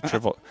 So it's the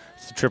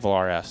triple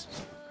RS.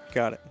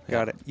 Got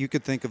it. You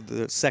could think of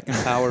the second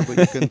power, but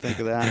you couldn't think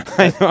of that.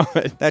 I know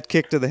it That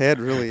kick to the head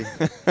really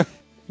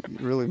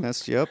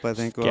messed you up, I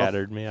think. Well,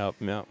 scattered me up.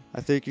 Yep.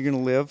 I think you're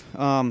going to live.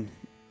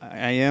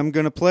 I am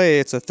going to play.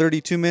 It's a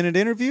 32-minute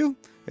interview.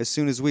 As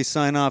soon as we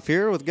sign off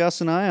here with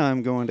Gus and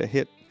I'm going to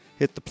hit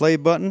the play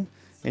button,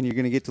 and you're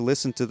going to get to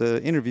listen to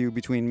the interview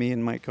between me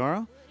and Mike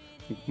Caro.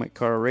 Mike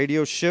Caro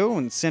Radio Show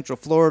and Central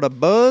Florida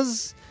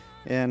Buzz.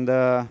 And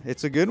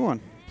it's a good one.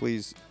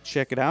 Please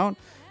check it out.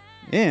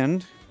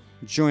 And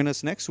join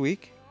us next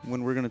week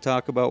when we're going to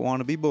talk about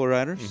wannabe bull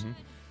riders. Mm-hmm.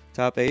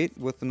 Top 8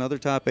 with another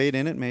top 8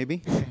 in it,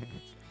 maybe.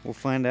 We'll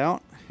find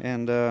out.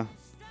 And we'll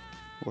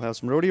have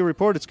some rodeo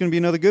report. It's going to be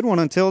another good one.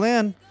 Until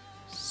then,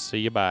 See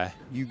you. Bye.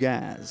 you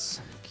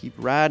guys keep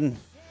riding.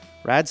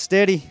 Ride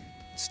steady.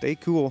 Stay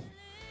cool.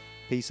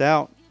 Peace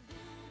out.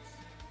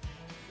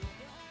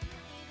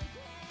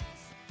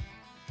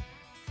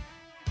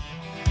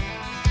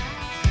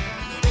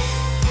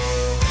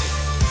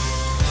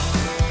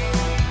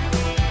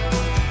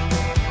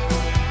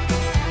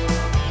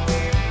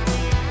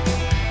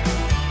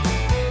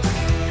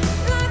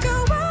 Like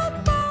a wild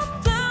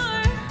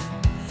flower,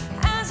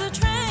 as a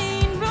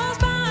train rolls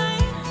by.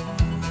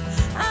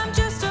 I'm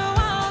just a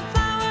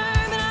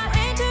wildflower, but I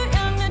ain't too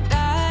young to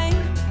die.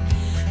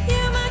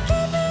 You might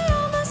keep me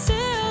on the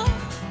sill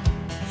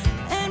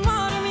and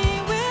water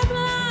me with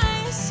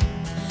lies.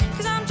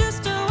 'Cause I'm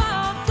just a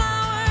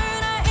wildflower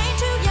and I ain't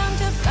too young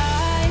to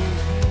fly.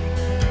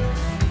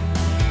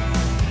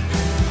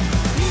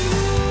 You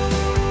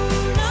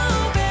know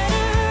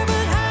better,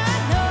 but I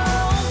know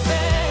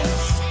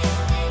best.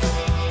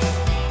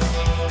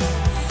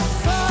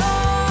 Far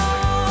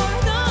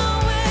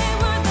away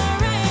where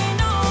there ain't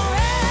no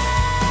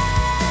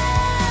rest.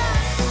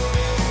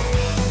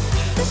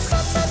 The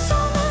sun sets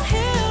on the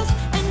hills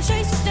and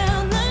chases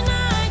down the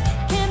night.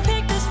 Can't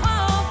pick this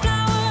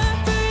wildflower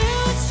for you,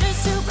 it's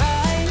just too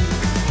bright.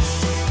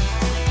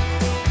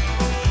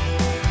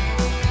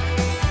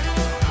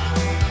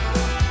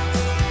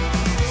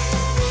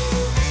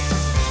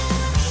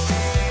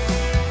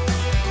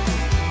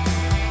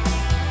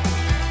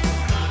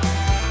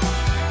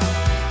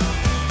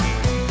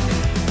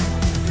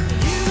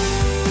 You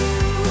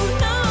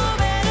know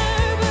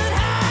better, but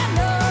I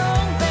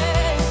know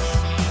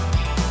best.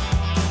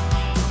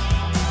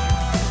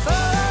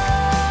 For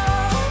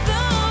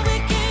the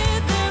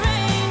wicked, there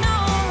ain't no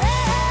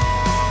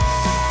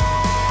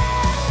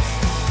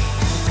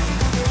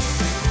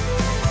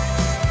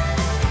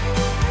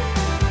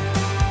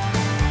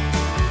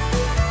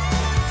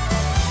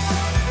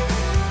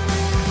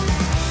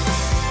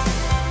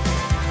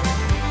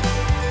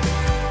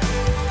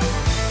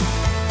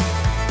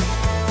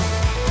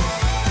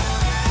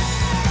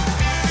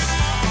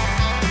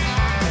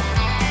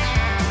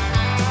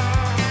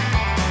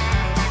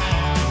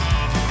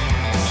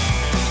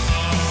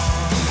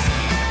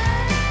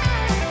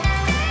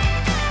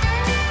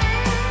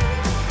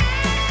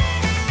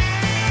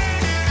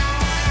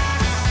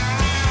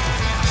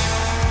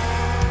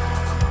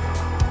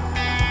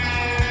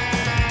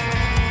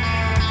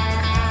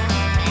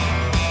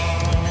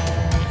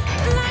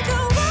Like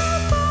a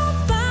wild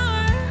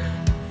flower,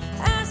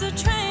 as a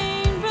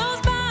train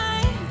rolls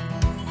by.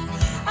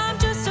 I'm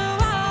just a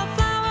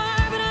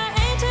wildflower, but I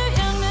ain't too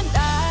young to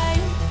die.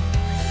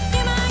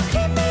 You might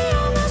keep me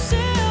on the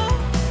sill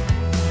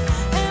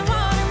and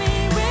water me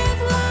with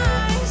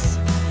lies.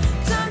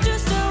 'Cause I'm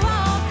just a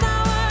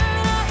wildflower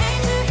and I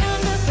ain't too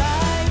young to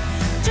fly.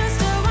 Just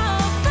a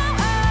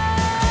wildflower.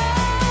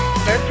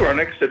 That's our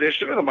next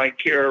edition of the Mike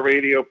Caro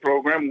radio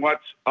program,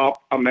 What's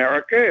Up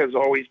America, as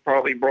always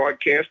proudly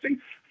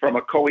broadcasting from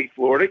Ocoee,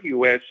 Florida,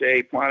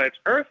 USA, planet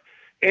Earth.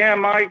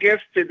 And my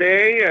guest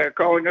today,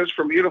 calling us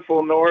from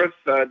beautiful North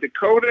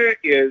Dakota,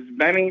 is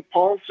Benny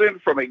Paulson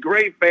from a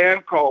great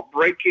band called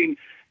Breaking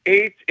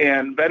 8.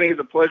 And Benny, it's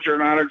a pleasure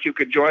and honor you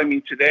could join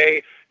me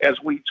today as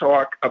we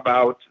talk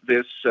about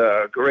this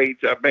great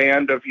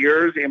band of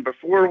yours. And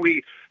before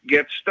we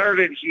get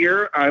started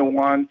here, I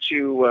want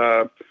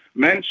to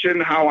mention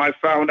how I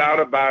found out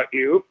about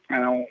you.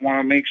 And I want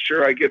to make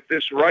sure I get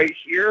this right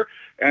here.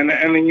 And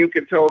then you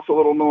can tell us a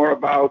little more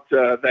about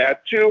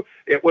that, too.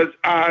 It was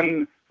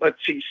on,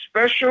 let's see,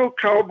 Special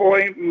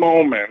Cowboy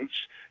Moments.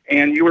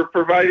 And you were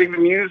providing the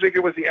music. It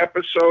was the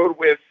episode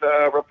with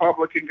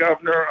Republican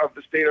governor of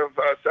the state of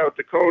South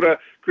Dakota,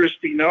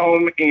 Kristi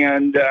Noem.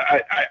 And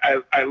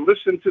I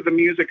listened to the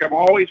music. I'm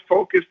always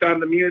focused on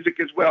the music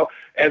as well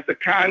as the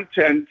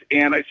content.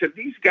 And I said,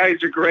 these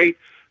guys are great.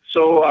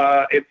 So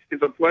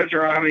it's a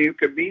pleasure honor you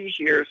could be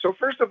here. So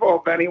first of all,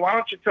 Benny, why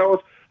don't you tell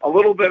us a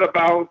little bit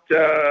about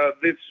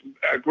this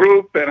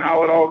group and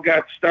how it all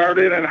got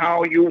started and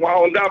how you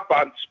wound up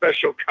on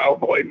Special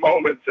Cowboy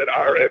Moments at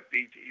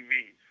RFD-TV.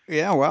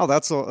 Yeah, wow,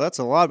 that's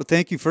a lot. But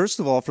thank you, first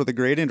of all, for the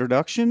great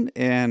introduction.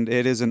 And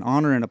it is an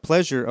honor and a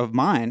pleasure of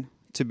mine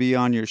to be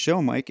on your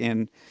show, Mike,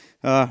 and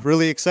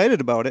really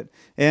excited about it.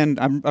 And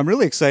I'm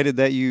really excited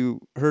that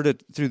you heard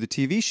it through the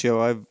TV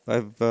show.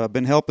 I've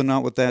been helping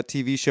out with that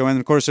TV show. And,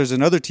 of course, there's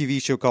another TV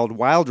show called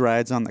Wild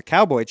Rides on the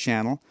Cowboy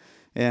Channel.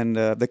 And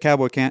the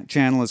Cowboy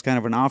Channel is kind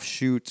of an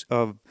offshoot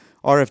of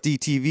RFD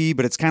TV,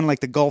 but it's kind of like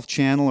the Golf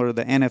Channel or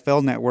the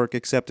NFL Network,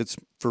 except it's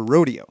for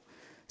rodeo.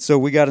 So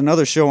we got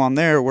another show on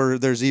there where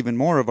there's even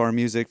more of our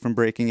music from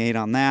Breaking 8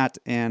 on that.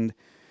 And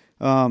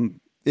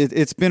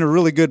it's been a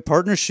really good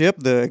partnership.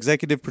 The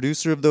executive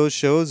producer of those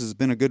shows has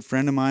been a good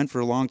friend of mine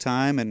for a long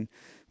time, and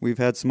we've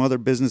had some other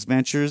business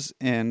ventures.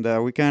 And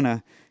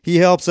he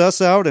helps us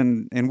out,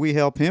 and we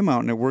help him out,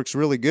 and it works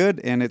really good.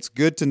 And it's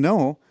good to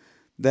know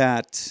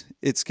that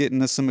it's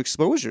getting us some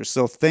exposure.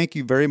 So thank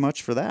you very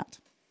much for that.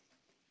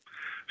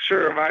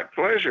 Sure, my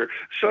pleasure.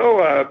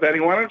 So, Benny,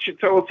 why don't you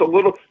tell us a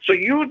little? So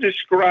you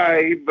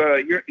describe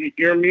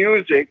your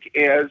music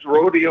as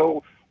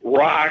rodeo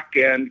rock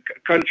and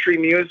country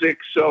music.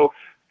 So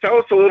tell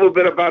us a little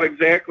bit about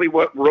exactly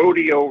what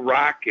rodeo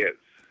rock is.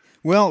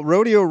 Well,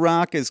 rodeo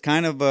rock is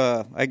kind of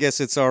I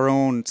guess it's our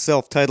own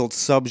self-titled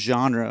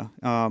subgenre.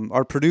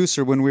 Our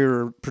producer, when we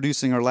were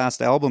producing our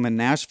last album in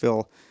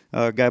Nashville,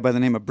 a guy by the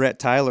name of Brett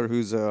Tyler,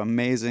 who's an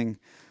amazing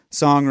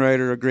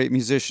songwriter, a great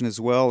musician as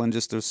well, and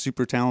just a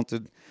super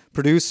talented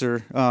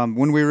producer.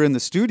 When we were in the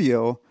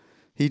studio,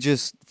 he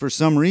just, for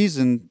some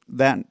reason,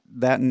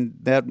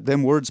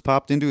 them words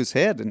popped into his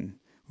head, and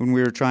when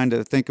we were trying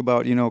to think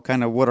about,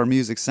 kind of what our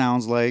music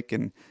sounds like,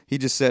 and he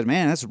just said,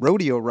 "Man, that's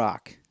rodeo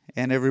rock,"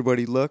 and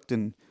everybody looked,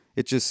 and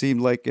it just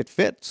seemed like it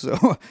fit.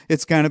 So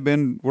it's kind of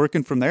been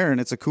working from there, and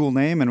it's a cool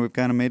name, and we've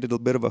kind of made it a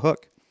bit of a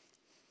hook.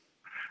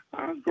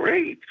 Oh,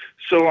 great.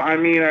 So,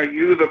 are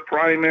you the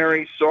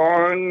primary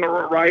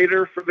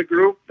songwriter for the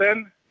group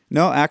then?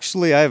 No,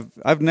 actually,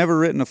 I've never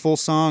written a full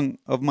song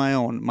of my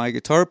own. My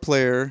guitar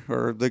player,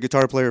 or the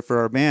guitar player for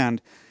our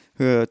band,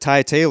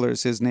 Ty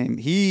Taylor's his name.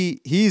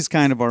 He's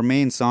kind of our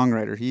main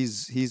songwriter.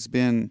 He's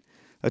been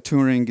a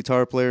touring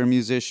guitar player,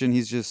 musician.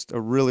 He's just a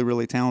really,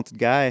 really talented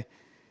guy.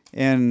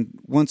 And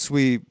once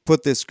we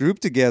put this group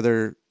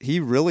together,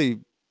 he really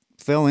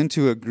fell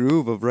into a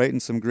groove of writing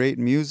some great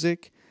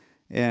music.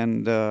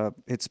 And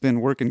it's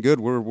been working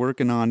good. We're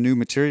working on new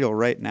material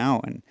right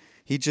now, and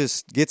he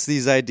just gets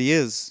these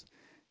ideas,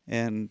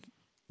 and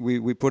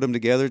we put them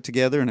together,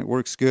 and it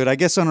works good. I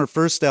guess on our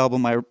first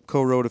album, I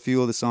co-wrote a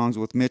few of the songs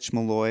with Mitch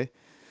Malloy,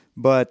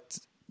 but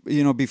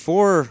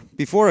before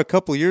a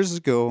couple years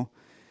ago,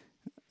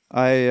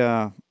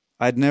 I'd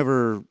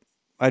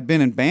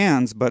been in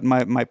bands, but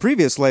my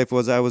previous life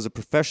was I was a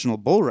professional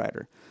bull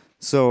rider.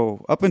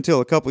 So up until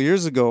a couple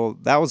years ago,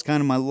 that was kind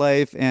of my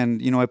life.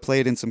 And, I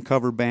played in some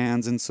cover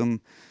bands and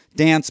some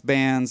dance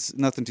bands,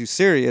 nothing too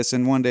serious.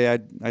 And one day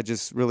I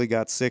just really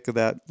got sick of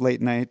that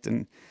late night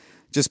and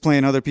just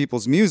playing other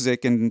people's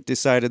music and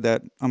decided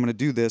that I'm going to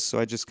do this. So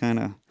I just kind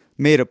of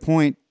made a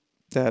point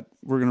that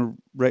we're going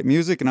to write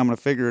music and I'm going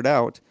to figure it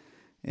out.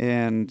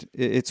 And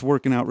it's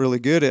working out really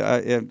good.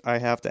 I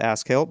have to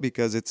ask help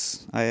because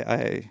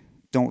I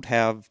don't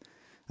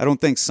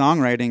think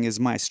songwriting is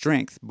my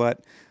strength,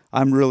 but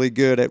I'm really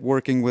good at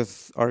working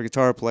with our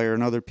guitar player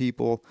and other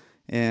people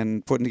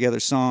and putting together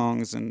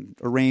songs and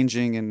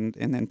arranging and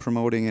then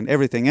promoting and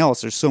everything else.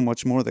 There's so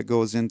much more that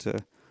goes into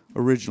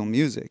original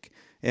music.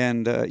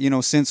 And,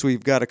 since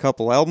we've got a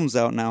couple albums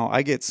out now,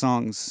 I get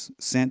songs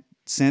sent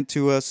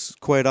to us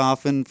quite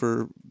often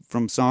from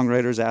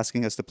songwriters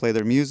asking us to play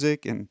their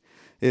music. And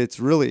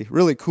it's really,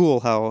 really cool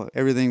how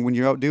everything, when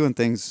you're out doing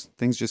things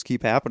just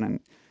keep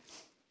happening.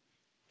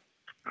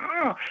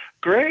 Oh,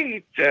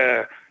 great.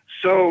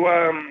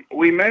 So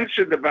we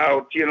mentioned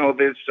about,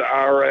 this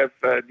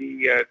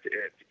RFD,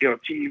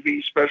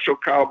 TV Special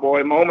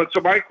Cowboy Moment.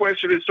 So my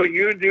question is, so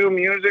you do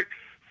music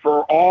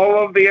for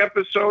all of the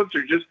episodes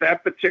or just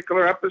that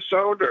particular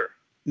episode? Or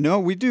No,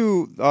 we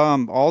do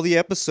all the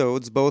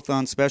episodes, both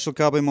on Special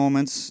Cowboy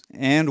Moments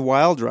and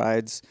Wild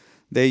Rides.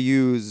 They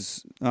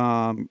use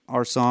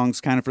our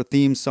songs kind of for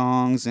theme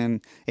songs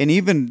and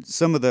even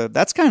some of the,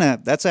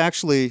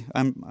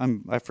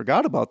 I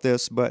forgot about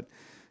this, but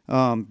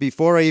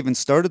Before I even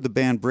started the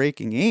band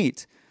Breaking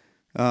Eight,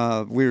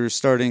 we were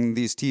starting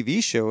these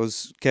TV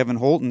shows. Kevin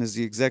Holton is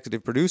the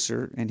executive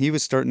producer, and he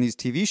was starting these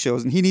TV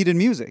shows, and he needed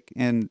music.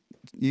 And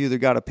you either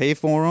got to pay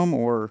for them,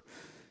 or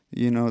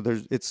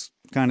it's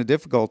kind of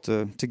difficult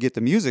to get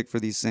the music for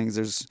these things.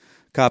 There's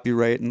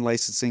copyright and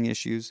licensing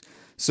issues.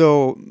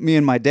 So me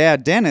and my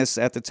dad, Dennis,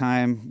 at the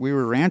time, we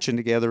were ranching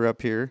together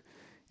up here,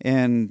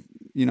 and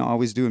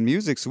always doing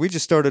music. So we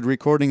just started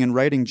recording and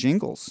writing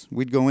jingles.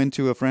 We'd go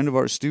into a friend of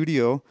ours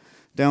studio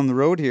down the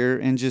road here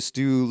and just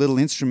do little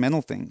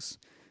instrumental things.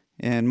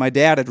 And my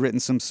dad had written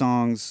some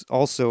songs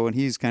also, and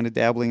he's kind of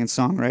dabbling in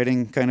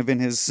songwriting, kind of in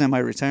his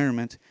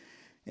semi-retirement.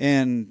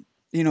 And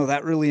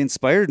that really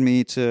inspired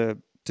me to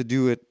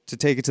do it, to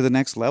take it to the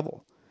next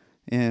level.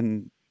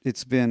 And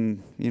it's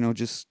been,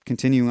 just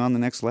continuing on the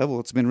next level.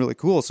 It's been really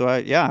cool. So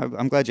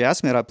I'm glad you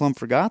asked me that. I plumb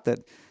forgot that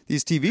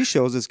these TV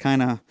shows is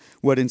kind of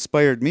what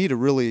inspired me to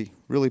really,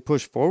 really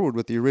push forward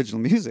with the original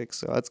music.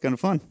 So that's kind of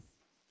fun.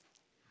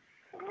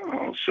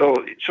 Oh,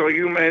 so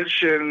you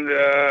mentioned,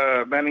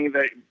 Benny,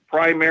 that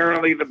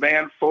primarily the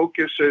band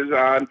focuses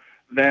on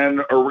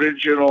then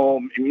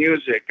original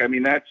music. I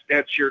mean,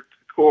 that's your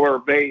core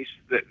base,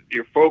 that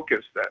your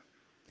focus then.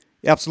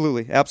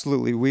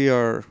 Absolutely. We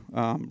are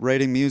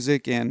writing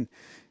music, and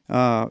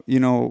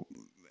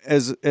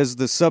as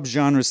the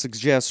subgenre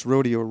suggests,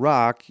 rodeo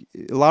rock.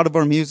 A lot of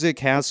our music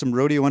has some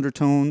rodeo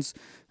undertones,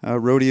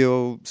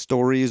 rodeo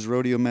stories,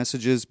 rodeo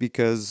messages,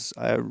 because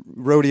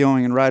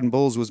rodeoing and riding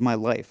bulls was my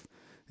life.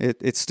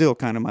 It's still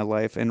kind of my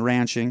life, and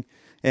ranching.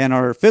 And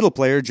our fiddle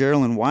player,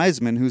 Geraldine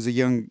Wiseman, who's a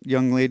young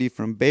lady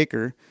from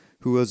Baker,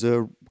 who was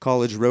a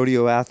college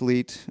rodeo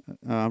athlete,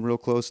 real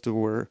close to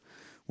where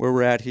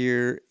we're at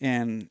here,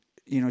 and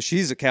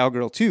she's a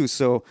cowgirl too.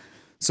 So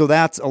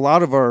that's a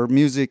lot of our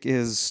music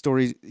is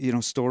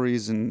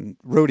stories and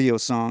rodeo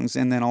songs,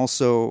 and then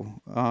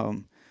also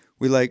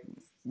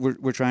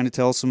we're trying to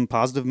tell some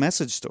positive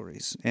message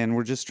stories, and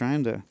we're just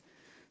trying to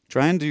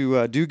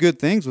do good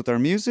things with our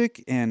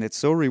music, and it's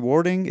so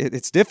rewarding.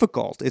 It's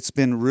difficult. It's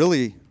been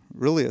really,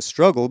 really a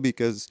struggle,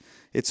 because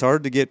it's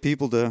hard to get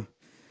people to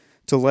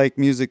like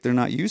music they're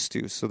not used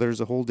to. So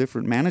there's a whole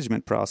different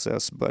management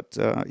process. But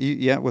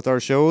with our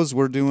shows,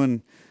 we're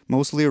doing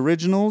mostly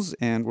originals,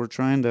 and we're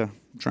trying to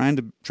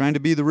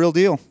be the real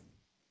deal.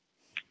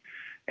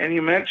 And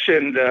you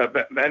mentioned,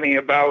 Benny,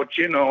 about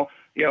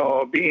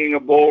being a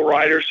bull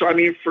rider. So I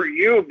mean, for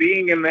you,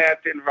 being in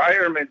that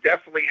environment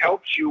definitely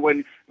helps you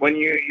when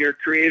you're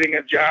creating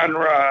a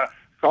genre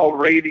called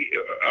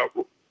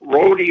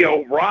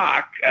rodeo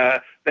rock.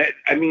 Do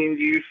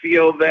you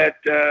feel that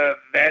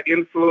that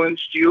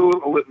influenced you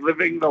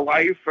living the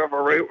life of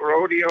a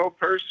rodeo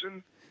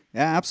person?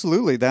 Yeah,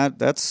 absolutely.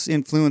 That's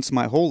influenced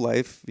my whole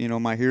life.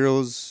 My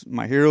heroes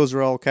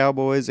are all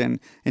cowboys, and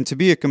to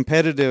be a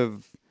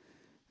competitive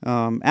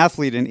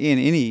athlete in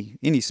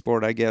any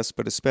sport, I guess,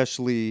 but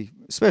especially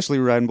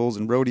riding bulls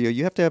and rodeo,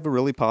 you have to have a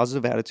really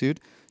positive attitude.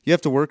 You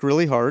have to work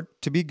really hard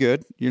to be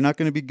good. You're not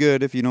going to be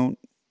good if you don't,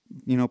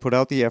 put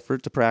out the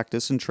effort to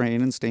practice and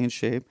train and stay in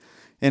shape.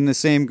 And the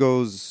same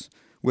goes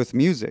with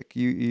music.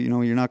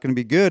 You're not going to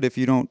be good if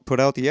you don't put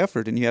out the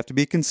effort, and you have to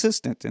be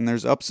consistent. And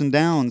there's ups and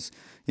downs.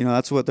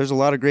 There's a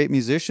lot of great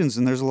musicians,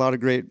 and there's a lot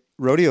of great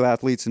rodeo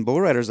athletes and bull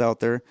riders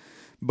out there,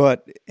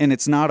 and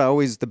it's not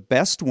always the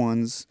best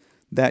ones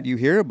that you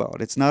hear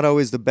about. It's not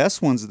always the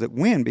best ones that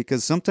win,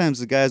 because sometimes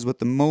the guys with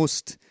the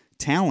most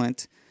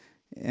talent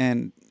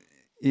and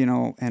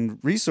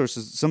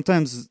resources,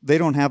 sometimes they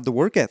don't have the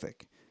work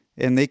ethic,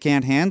 and they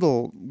can't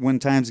handle when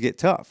times get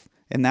tough.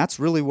 And that's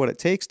really what it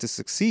takes to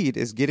succeed,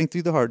 is getting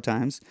through the hard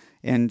times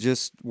and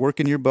just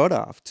working your butt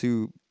off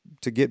to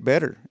get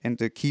better and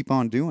to keep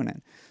on doing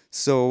it.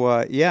 So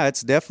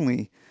it's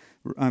definitely,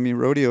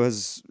 rodeo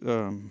has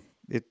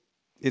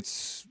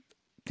it's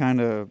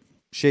kind of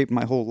shaped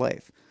my whole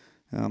life.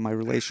 My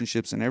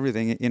relationships and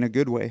everything, in a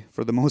good way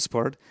for the most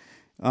part.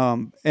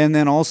 And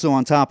then also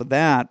on top of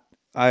that,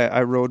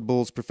 I rode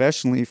bulls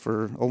professionally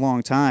for a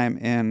long time,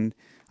 and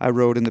I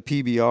rode in the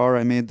PBR.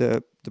 I made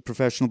the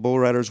Professional Bull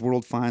Riders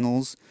World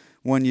Finals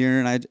one year,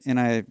 and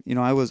I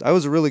was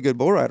a really good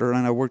bull rider,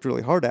 and I worked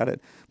really hard at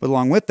it. But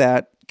along with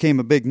that came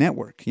a big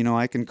network.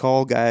 I can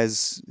call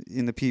guys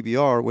in the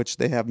PBR, which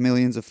they have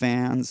millions of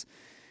fans.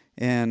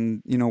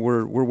 And,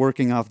 we're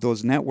working off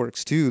those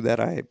networks too that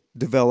I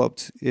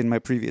developed in my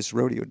previous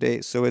rodeo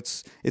days. So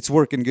it's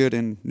working good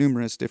in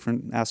numerous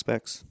different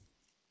aspects.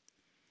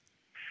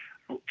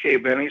 Okay,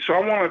 Benny. So I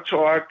want to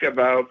talk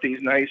about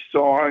these nice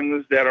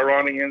songs that our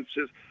audience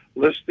is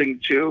listening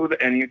to,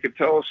 and you could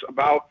tell us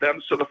about them.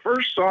 So the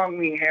first song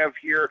we have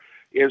here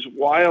is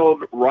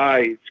Wild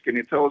Rides. Can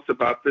you tell us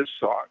about this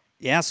song?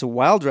 Yeah, so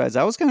Wild Rides,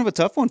 that was kind of a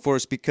tough one for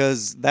us,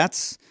 because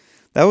that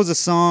was a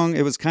song,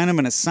 it was kind of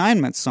an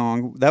assignment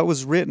song that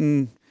was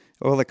written.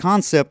 Well, the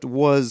concept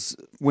was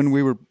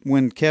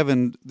when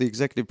Kevin, the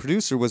executive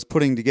producer, was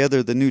putting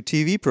together the new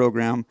TV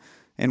program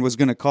and was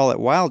going to call it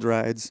Wild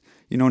Rides,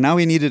 now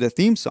he needed a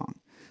theme song.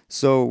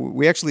 So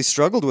we actually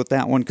struggled with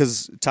that one,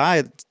 because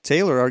Ty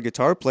Taylor, our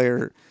guitar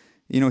player,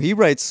 he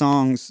writes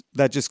songs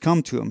that just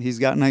come to him. He's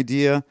got an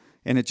idea,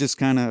 and it just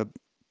kind of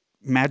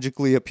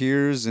magically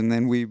appears, and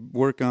then we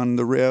work on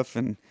the riff,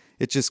 and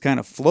it just kind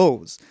of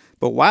flows.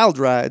 But Wild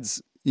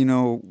Rides,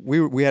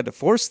 we had to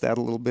force that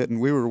a little bit, and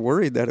we were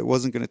worried that it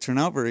wasn't going to turn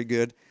out very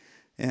good.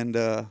 And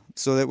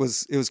so it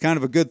was kind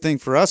of a good thing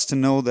for us to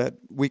know that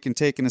we can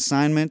take an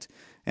assignment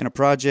and a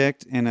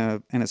project and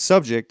a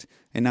subject,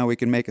 and now we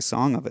can make a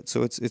song of it.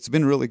 So it's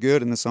been really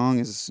good, and the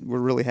song we're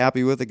really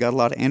happy with it. Got a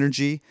lot of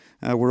energy.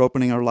 We're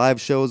opening our live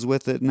shows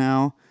with it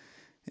now,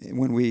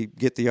 when we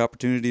get the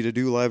opportunity to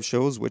do live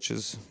shows, which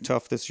is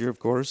tough this year, of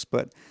course.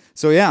 But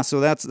so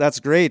that's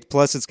great.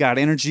 Plus, it's got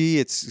energy.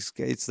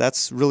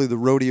 That's really the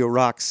rodeo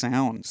rock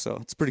sound. So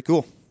it's pretty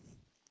cool.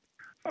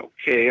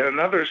 Okay,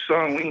 another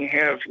song we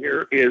have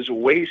here is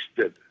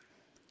Wasted.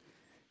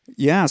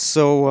 Yeah,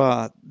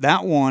 so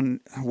that one,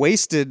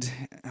 Wasted,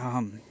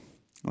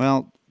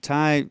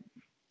 Ty,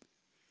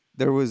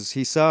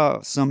 he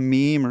saw some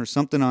meme or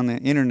something on the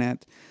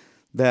internet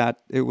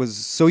that it was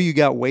So You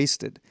Got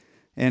Wasted.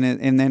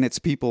 And then it's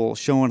people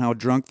showing how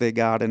drunk they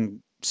got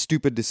and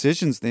stupid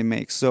decisions they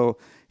make. So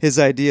his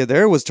idea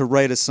there was to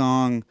write a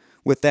song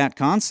with that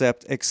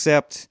concept,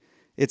 except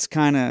it's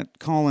kind of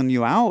calling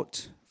you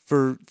out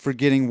for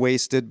getting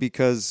wasted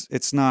because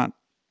it's not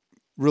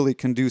really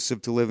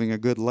conducive to living a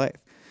good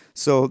life.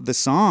 So the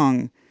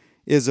song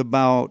is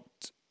about,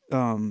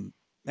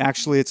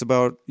 actually it's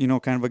about,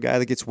 kind of a guy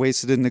that gets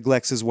wasted and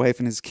neglects his wife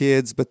and his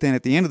kids. But then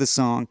at the end of the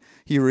song,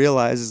 he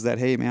realizes that,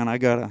 hey man,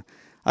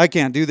 I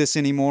can't do this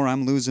anymore.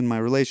 I'm losing my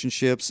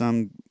relationships.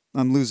 I'm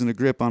losing a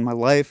grip on my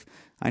life.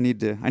 I need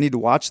to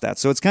watch that.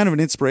 So it's kind of an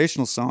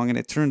inspirational song, and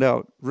it turned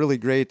out really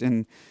great.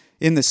 And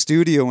in the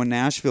studio in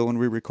Nashville when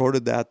we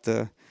recorded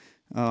that,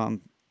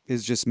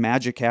 is just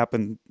magic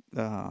happened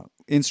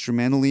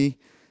instrumentally.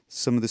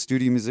 Some of the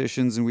studio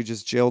musicians, and we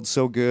just gelled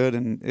so good.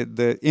 And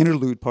the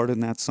interlude part in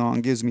that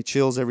song gives me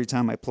chills every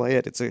time I play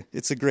it.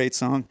 It's a great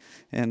song,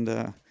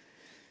 and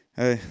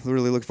I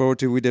really look forward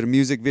to it. We did a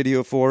music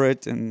video for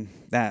it, and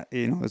that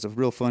is a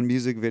real fun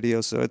music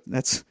video. So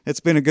it's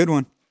been a good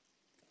one.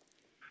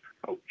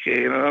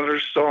 Okay, and another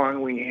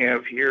song we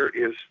have here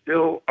is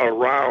Still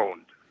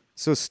Around.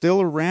 So Still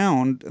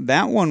Around,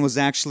 that one was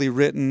actually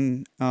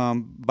written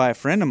by a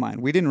friend of mine.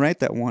 We didn't write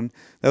that one.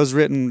 That was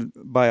written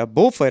by a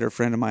bullfighter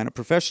friend of mine, a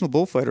professional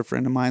bullfighter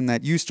friend of mine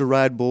that used to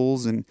ride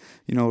bulls, and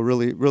a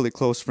really, really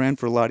close friend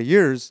for a lot of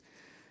years.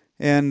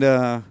 And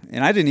I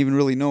didn't even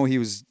really know he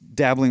was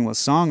dabbling with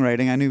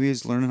songwriting. I knew he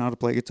was learning how to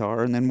play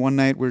guitar. And then one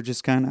night we're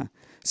just kind of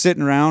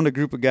sitting around, a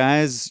group of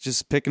guys,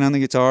 just picking on the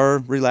guitar,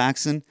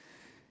 relaxing.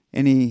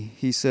 And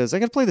he says, I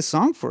got to play the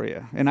song for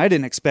you. And I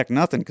didn't expect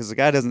nothing because the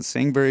guy doesn't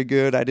sing very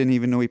good. I didn't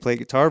even know he played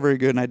guitar very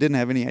good, and I didn't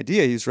have any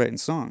idea he was writing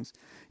songs.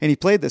 And he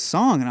played this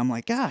song, and I'm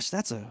like, gosh,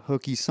 that's a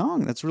hooky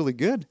song. That's really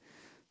good.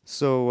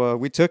 So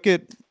we took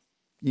it,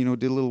 did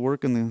a little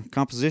work on the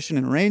composition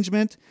and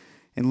arrangement,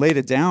 and laid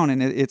it down.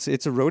 And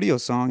it's a rodeo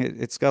song.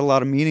 It's got a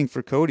lot of meaning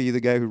for Cody,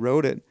 the guy who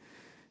wrote it.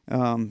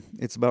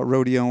 It's about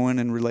rodeoing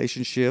and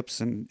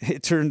relationships, and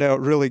it turned out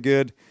really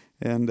good.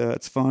 And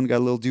it's fun. Got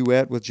a little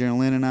duet with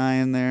Geraldine and I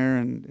in there,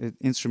 and it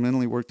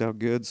instrumentally worked out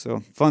good.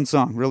 So fun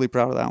song. Really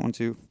proud of that one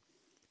too.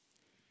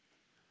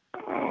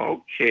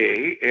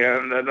 Okay,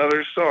 and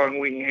another song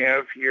we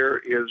have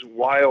here is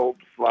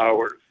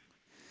Wildflowers.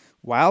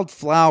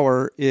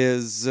 Wildflower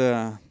is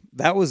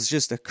that was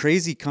just a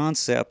crazy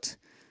concept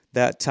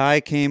that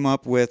Ty came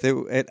up with.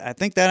 I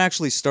think that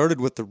actually started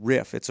with the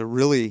riff. It's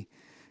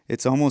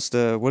almost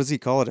what does he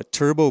call it? A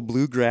turbo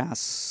bluegrass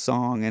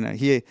song. And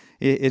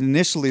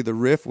initially the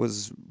riff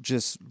was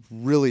just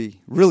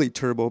really, really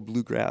turbo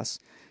bluegrass,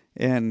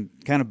 and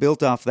kind of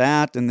built off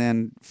that, and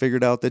then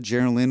figured out that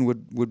Geraldine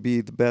would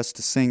be the best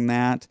to sing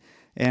that.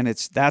 And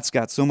that's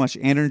got so much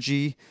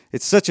energy.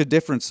 It's such a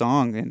different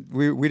song, and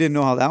we didn't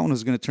know how that one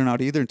was going to turn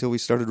out either until we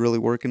started really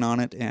working on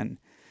it and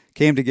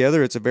came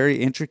together. It's a very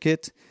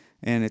intricate,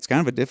 and it's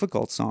kind of a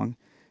difficult song,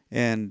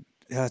 and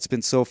it's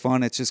been so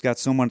fun. It's just got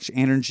so much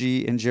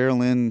energy. And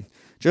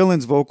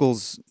Geraldine's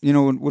vocals,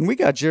 when we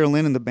got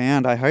Geraldine in the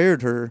band, I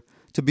hired her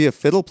to be a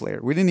fiddle player.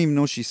 We didn't even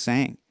know she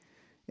sang.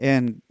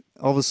 And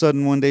all of a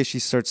sudden one day she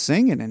starts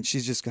singing, and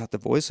she's just got the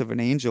voice of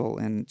an angel,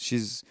 and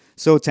she's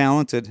so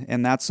talented.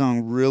 And that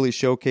song really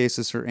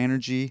showcases her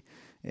energy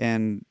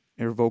and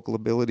her vocal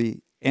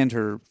ability and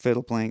her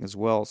fiddle playing as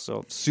well.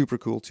 So super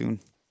cool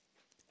tune.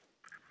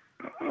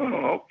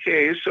 Oh,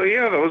 okay. So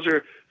yeah, those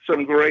are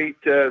some great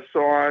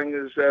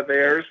songs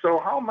there. So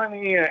how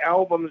many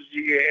albums do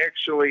you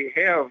actually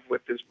have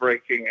with this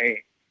Breaking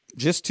Eight?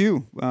 Just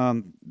two.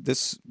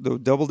 The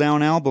Double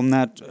Down album,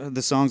 that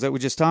the songs that we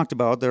just talked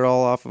about, they're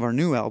all off of our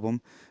new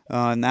album,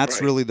 and that's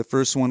Right. really the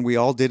first one we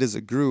all did as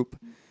a group.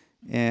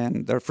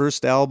 And our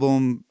first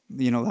album,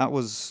 that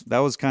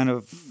was kind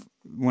of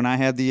when I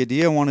had the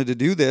idea, I wanted to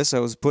do this. I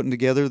was putting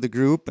together the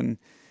group, and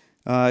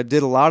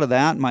did a lot of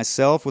that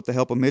myself with the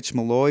help of Mitch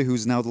Malloy,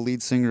 who's now the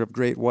lead singer of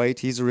Great White.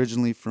 He's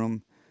originally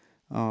from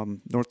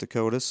North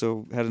Dakota,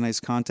 so had a nice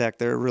contact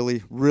there.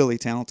 Really, really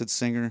talented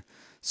singer,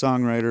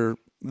 songwriter,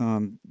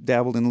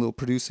 dabbled in a little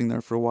producing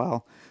there for a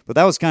while. But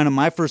that was kind of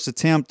my first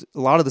attempt. A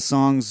lot of the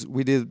songs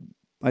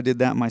I did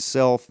that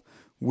myself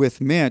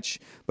with Mitch.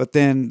 But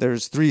then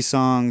there's 3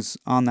 songs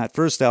on that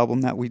first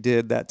album that we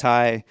did that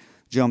Ty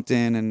jumped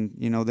in, and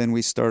then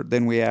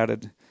we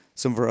added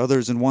some of our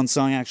others. And one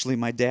song actually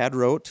my dad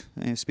wrote.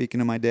 And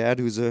speaking of my dad,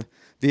 who's a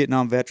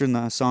Vietnam veteran,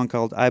 the song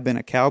called "I've Been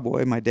a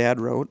Cowboy," my dad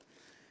wrote.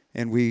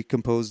 And we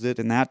composed it,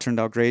 and that turned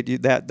out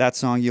great. That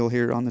song you'll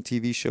hear on the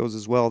TV shows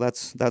as well.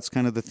 That's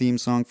kind of the theme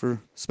song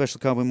for Special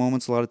Cowboy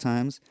Moments a lot of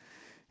times.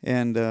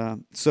 And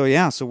so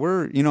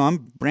we're,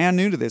 I'm brand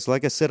new to this.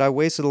 Like I said, I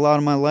wasted a lot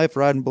of my life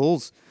riding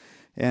bulls,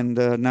 and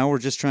now we're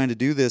just trying to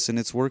do this, and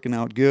it's working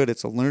out good.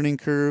 It's a learning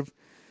curve,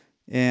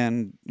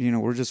 and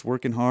we're just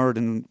working hard,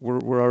 and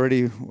we're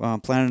already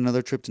planning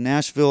another trip to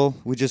Nashville.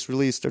 We just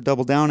released our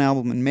Double Down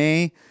album in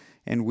May,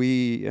 and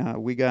we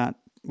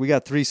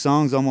got 3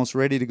 songs almost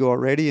ready to go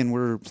already, and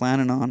we're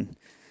planning on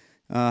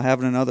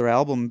having another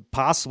album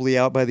possibly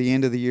out by the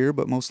end of the year,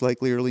 but most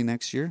likely early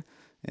next year.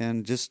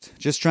 And just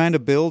trying to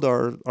build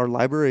our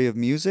library of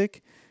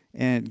music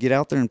and get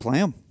out there and play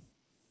them.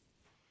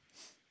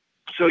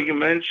 So you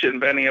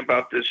mentioned, Benny,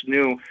 about this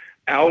new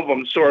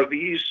album. So are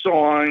these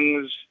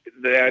songs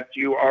that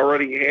you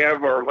already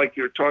have, or like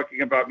you're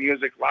talking about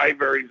music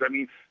libraries? I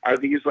mean, are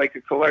these like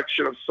a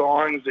collection of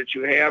songs that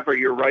you have, or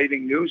you're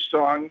writing new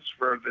songs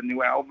for the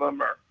new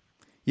album? Or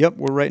Yep,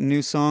 we're writing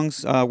new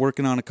songs,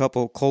 working on a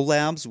couple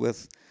collabs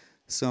with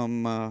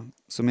some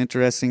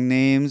interesting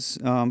names,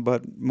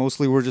 but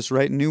mostly we're just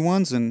writing new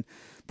ones and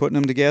putting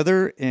them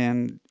together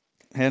and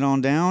head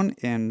on down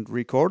and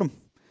record them.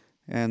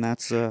 And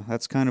that's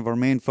kind of our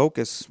main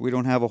focus. We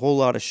don't have a whole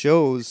lot of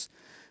shows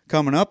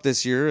coming up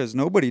this year, as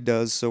nobody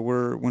does. So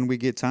when we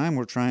get time,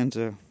 we're trying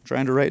to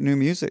write new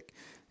music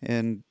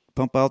and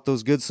pump out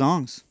those good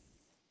songs.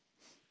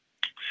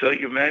 so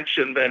you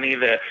mentioned, Benny,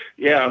 that,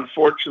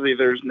 unfortunately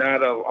there's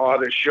not a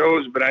lot of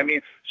shows, but I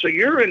mean, so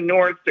you're in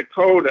North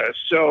Dakota,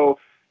 so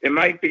it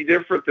might be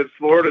different than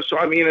Florida. So,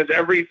 I mean, is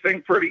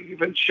everything pretty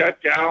even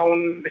shut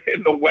down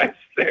in the West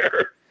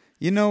there?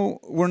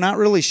 We're not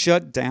really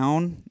shut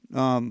down,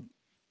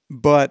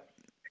 but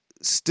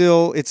it's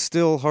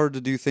still hard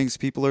to do things.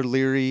 People are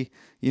leery.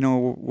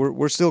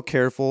 We're still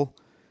careful.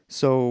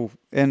 So,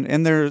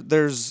 and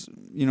there's,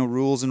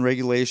 rules and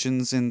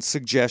regulations and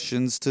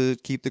suggestions to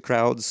keep the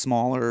crowds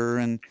smaller.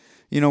 And,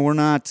 we're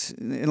not,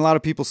 and a lot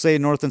of people say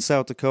North and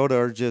South Dakota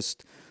are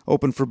just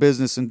open for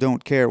business and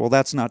don't care. Well,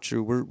 that's not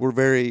true. We're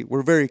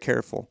very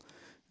careful.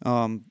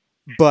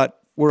 But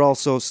we're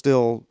also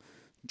still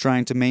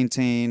trying to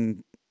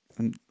maintain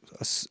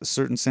a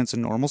certain sense of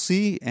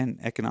normalcy and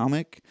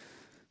economic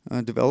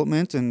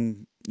development,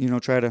 and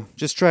try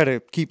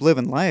to keep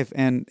living life.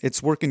 And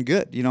it's working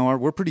good.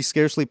 We're pretty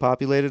scarcely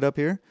populated up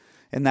here,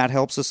 and that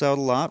helps us out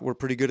a lot. We're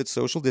pretty good at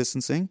social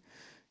distancing,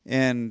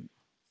 and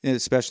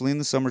especially in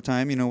the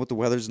summertime, with the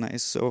weather's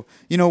nice. So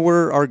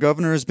our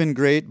governor has been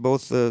great.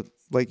 Both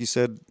like you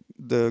said,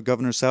 the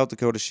governor of South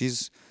Dakota,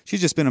 she's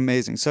just been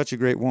amazing. Such a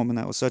great woman.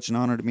 That was such an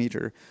honor to meet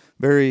her.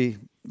 Very,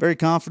 very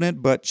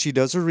confident, but she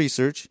does her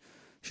research.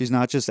 She's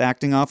not just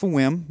acting off a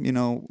whim,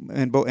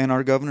 and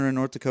our governor in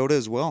North Dakota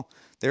as well.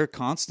 They're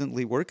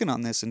constantly working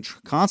on this and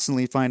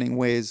constantly finding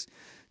ways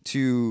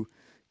to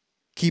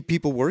keep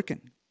people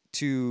working,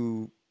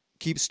 to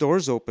keep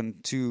stores open,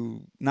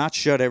 to not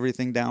shut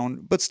everything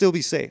down, but still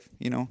be safe.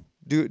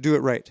 Do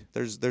it right.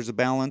 There's a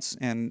balance,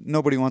 and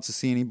nobody wants to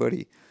see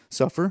anybody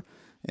suffer.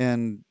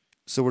 And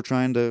so we're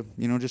trying to,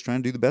 just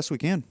trying to do the best we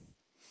can.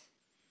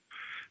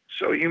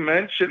 So you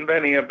mentioned,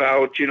 Benny,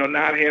 about,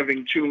 not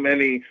having too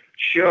many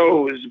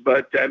shows,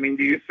 but I mean,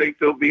 do you think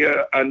there'll be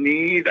a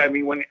need? I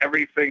mean, when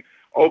everything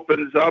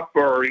opens up,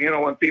 or,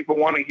 when people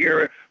want to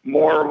hear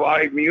more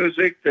live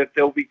music, that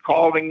they'll be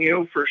calling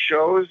you for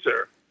shows?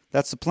 Or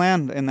that's the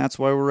plan, and that's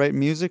why we're writing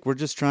music. We're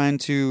just trying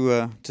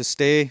to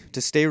stay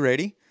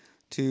ready,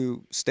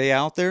 to stay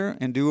out there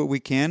and do what we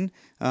can.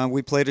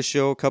 We played a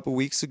show a couple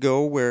weeks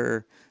ago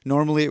where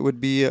normally it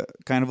would be a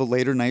kind of a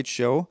later night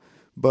show,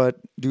 but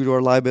due to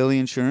our liability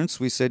insurance,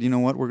 we said,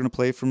 we're going to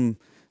play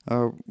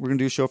we're going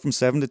to do a show from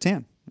 7 to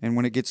 10. And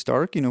when it gets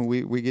dark,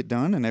 we get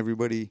done, and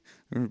everybody,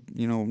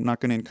 not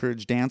going to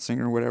encourage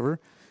dancing or whatever.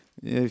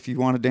 If you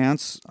want to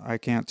dance, I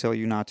can't tell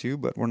you not to,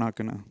 but we're not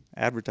going to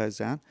advertise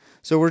that.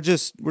 So we're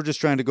just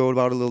trying to go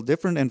about it a little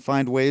different and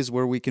find ways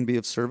where we can be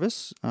of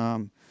service,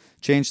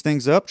 change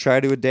things up,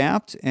 try to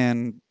adapt,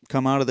 and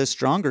come out of this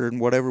stronger in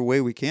whatever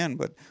way we can.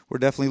 But we're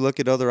definitely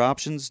looking at other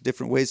options,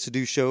 different ways to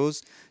do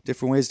shows,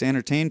 different ways to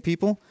entertain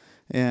people,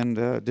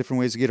 and different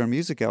ways to get our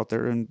music out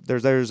there. And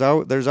there's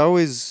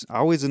always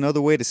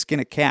another way to skin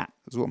a cat,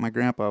 is what my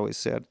grandpa always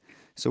said.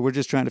 So we're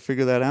just trying to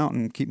figure that out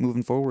and keep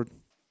moving forward.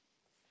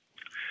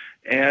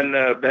 And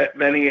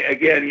Benny,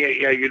 again,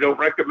 you don't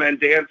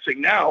recommend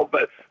dancing now,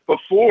 but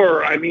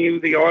before, I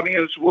mean, the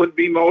audience would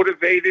be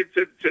motivated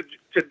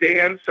to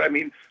dance. I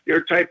mean,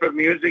 your type of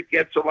music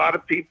gets a lot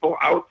of people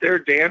out there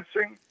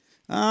dancing.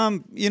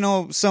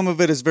 Some of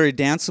it is very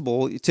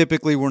danceable.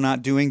 Typically, we're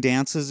not doing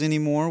dances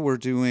anymore. We're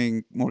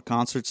doing more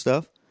concert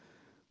stuff.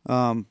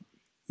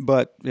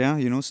 but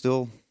yeah,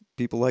 still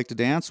people like to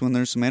dance when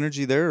there's some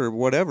energy there or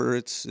whatever.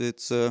 It's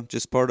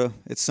just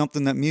it's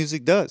something that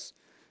music does,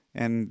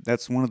 and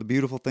that's one of the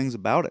beautiful things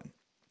about it.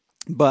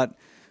 But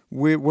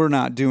we're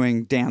not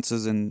doing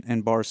dances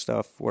and bar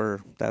stuff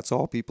where that's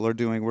all people are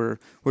doing. We're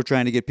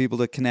trying to get people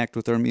to connect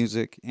with our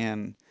music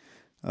and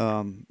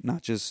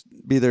not just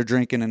be there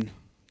drinking and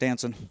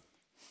dancing.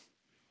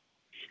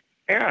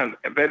 And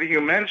Betty,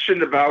 you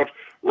mentioned about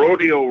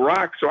Rodeo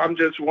Rock, so I'm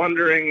just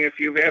wondering if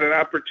you've had an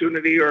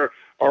opportunity or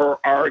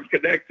are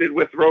connected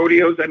with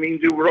rodeos. I mean,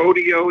 do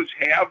rodeos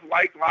have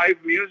like live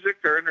music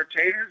or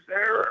entertainers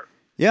there? Or?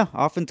 Yeah,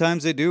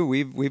 oftentimes they do.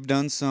 We've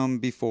done some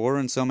before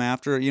and some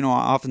after.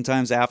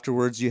 Oftentimes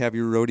afterwards you have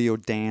your rodeo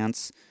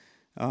dance.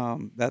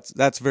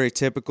 That's very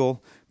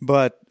typical.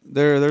 But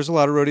there's a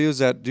lot of rodeos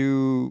that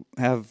do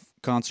have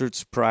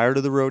concerts prior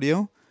to the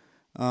rodeo,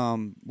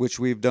 which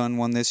we've done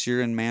one this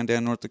year in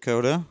Mandan, North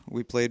Dakota.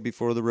 We played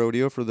before the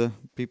rodeo for the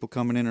people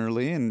coming in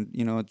early, and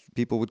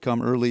people would come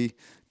early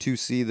to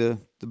see the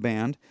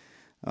band.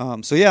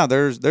 So yeah,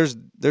 there's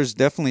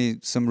definitely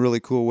some really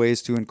cool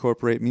ways to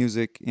incorporate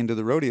music into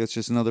the rodeo. It's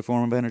just another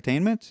form of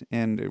entertainment,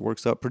 and it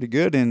works out pretty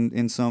good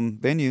in some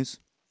venues.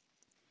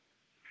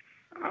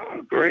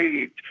 Oh,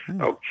 great.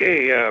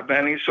 Okay,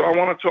 Benny. So I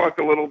want to talk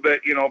a little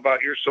bit,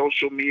 about your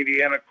social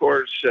media and, of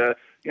course, the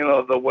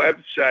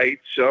website.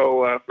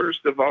 So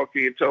first of all,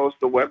 can you tell us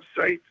the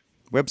website?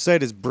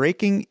 Website is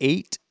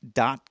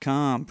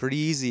breaking8.com. Pretty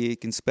easy. You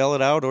can spell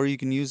it out, or you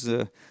can use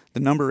the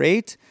number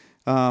 8.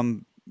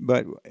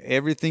 But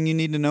everything you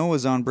need to know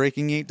is on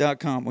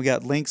breaking8.com. We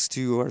got links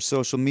to our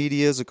social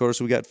medias. Of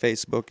course, we got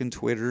Facebook and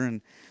Twitter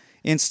and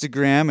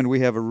Instagram, and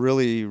we have a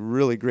really,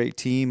 really great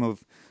team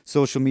of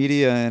social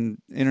media and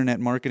internet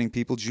marketing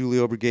people. Julie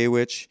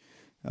Obergewich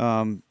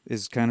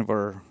is kind of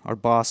our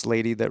boss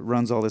lady that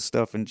runs all this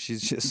stuff, and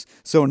she's just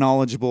so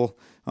knowledgeable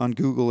on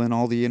Google and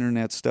all the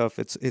internet stuff.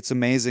 It's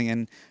amazing,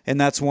 and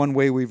that's one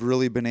way we've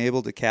really been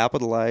able to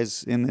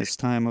capitalize in this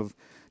time of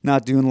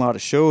not doing a lot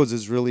of shows,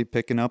 is really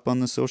picking up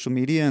on the social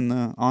media and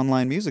the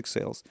online music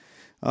sales.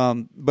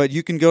 But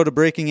you can go to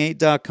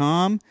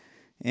breaking8.com,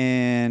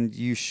 and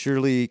you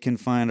surely can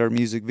find our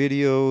music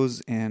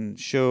videos and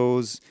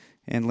shows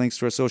and links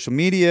to our social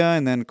media.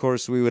 And then, of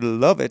course, we would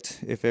love it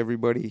if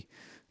everybody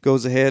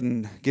goes ahead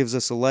and gives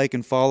us a like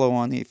and follow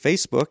on the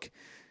Facebook,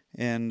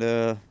 and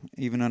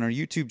even on our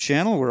YouTube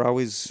channel.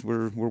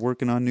 We're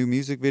working on new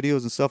music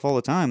videos and stuff all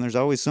the time. There's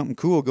always something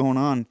cool going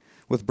on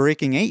with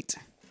Breaking 8.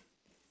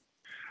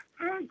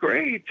 Oh,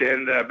 great.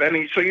 And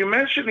Benny, so you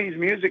mentioned these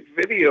music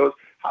videos.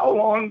 How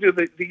long do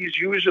these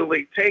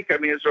usually take? I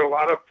mean, is there a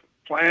lot of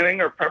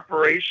planning or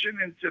preparation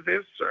into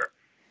this? Or?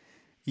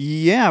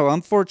 Yeah, well,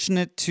 I'm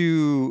fortunate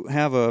to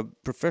have a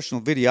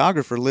professional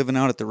videographer living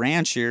out at the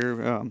ranch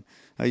here,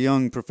 a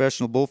young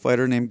professional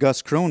bullfighter named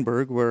Gus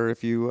Kronberg, where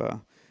if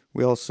you...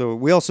 We also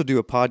do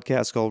a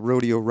podcast called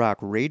Rodeo Rock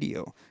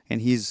Radio,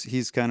 and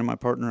he's kind of my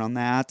partner on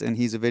that, and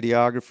he's a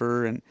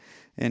videographer,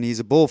 and he's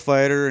a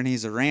bullfighter, and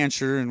he's a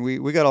rancher, and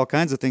we got all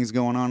kinds of things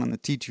going on the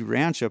T2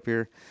 Ranch up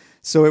here.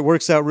 So it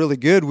works out really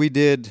good. We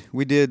did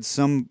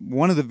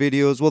one of the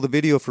videos, well, the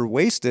video for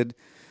Wasted,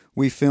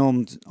 we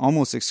filmed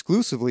almost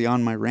exclusively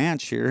on my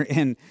ranch here,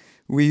 and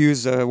we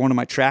used one of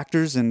my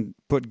tractors and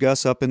put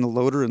Gus up in the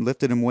loader and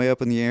lifted him way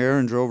up in the air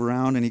and drove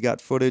around, and he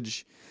got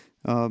footage.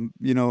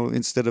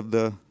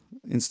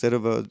 Instead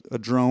of a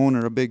drone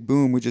or a big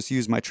boom, we just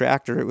used my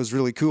tractor. It was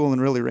really cool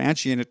and really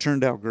ranchy, and it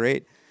turned out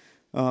great.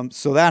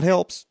 So that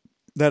helps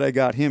that I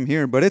got him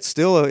here, but it's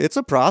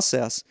a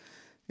process,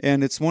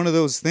 and it's one of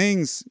those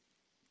things.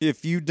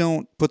 If you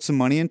don't put some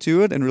money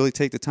into it and really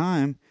take the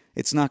time,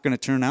 it's not going to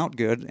turn out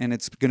good, and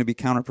it's going to be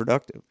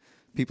counterproductive.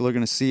 People are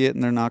going to see it,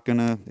 and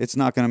it's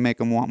not going to make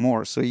them want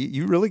more. So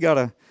you really got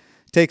to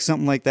take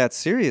something like that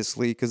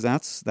seriously, because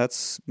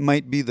that's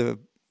might be the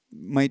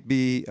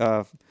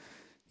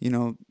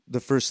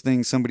first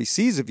thing somebody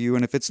sees of you,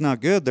 and if it's not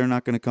good, they're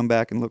not going to come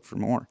back and look for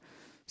more.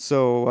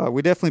 So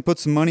we definitely put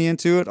some money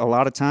into it, a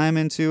lot of time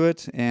into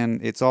it,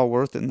 and it's all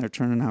worth it, and they're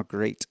turning out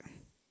great.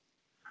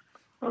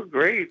 Oh,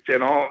 great.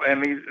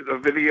 The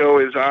video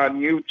is on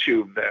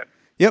YouTube then?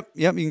 Yep.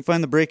 You can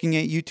find the Breaking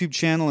 8 YouTube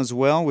channel as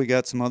well. We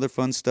got some other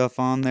fun stuff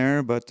on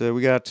there, but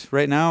we got,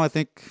 right now, I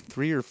think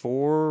 3 or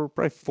 4,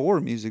 probably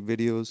 4 music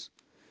videos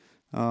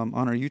on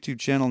our YouTube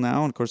channel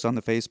now, and of course on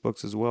the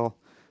Facebooks as well.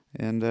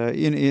 And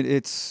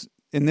it's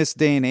in this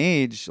day and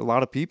age, a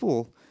lot of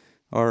people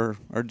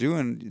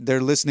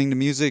they're listening to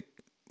music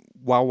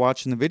while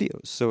watching the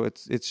videos. So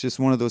it's just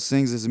one of those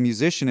things as a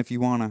musician. If you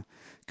want to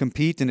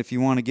compete and if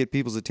you want to get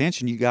people's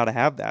attention, you got to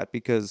have that,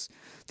 because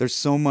there's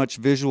so much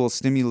visual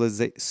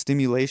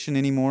stimulation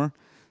anymore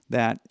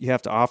that you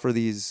have to offer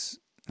these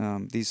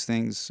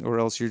things, or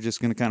else you're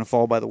just going to kind of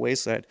fall by the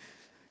wayside.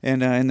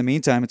 And in the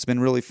meantime, it's been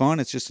really fun.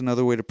 It's just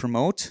another way to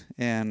promote,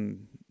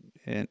 and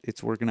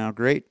it's working out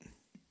great.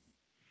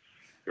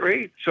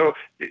 Great. So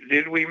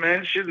did we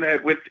mention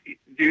that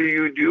do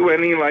you do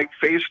any like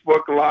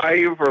Facebook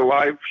Live or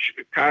live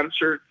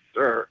concerts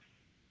or?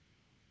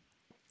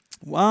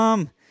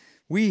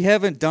 We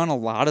haven't done a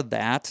lot of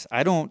that.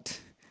 I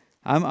don't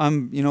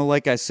I'm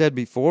like I said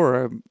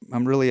before,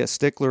 I'm really a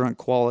stickler on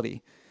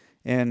quality,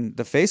 and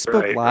the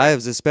Facebook Right,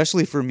 Lives,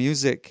 especially for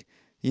music,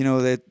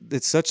 that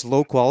it's such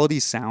low quality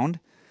sound.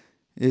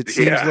 It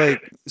seems Yeah.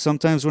 like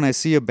sometimes when I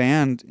see a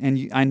band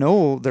and I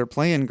know they're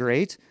playing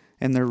great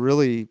and they're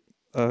really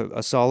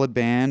a solid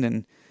band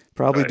and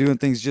probably Right. doing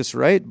things just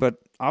right, but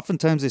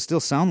oftentimes they still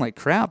sound like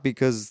crap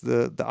because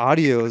the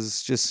audio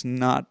is just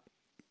not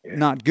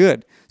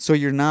good. So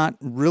you're not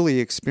really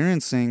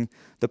experiencing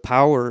the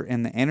power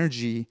and the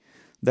energy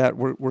that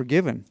we're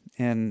given.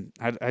 And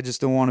I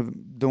just don't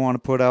want to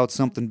put out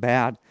something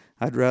bad.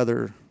 I'd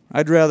rather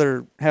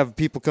have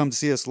people come to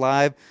see us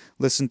live,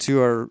 listen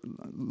to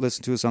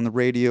us on the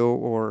radio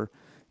or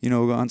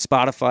on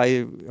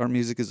Spotify. Our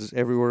music is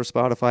everywhere: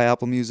 Spotify,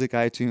 Apple Music,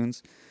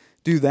 iTunes.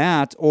 Do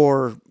that,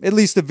 or at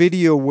least a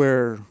video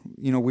where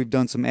we've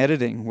done some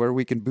editing where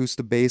we can boost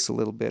the bass a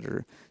little bit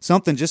or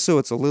something, just so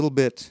it's a little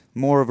bit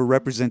more of a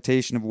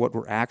representation of what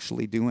we're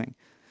actually doing.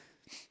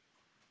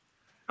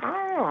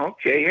 Oh,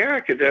 okay. Yeah,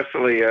 I could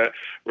definitely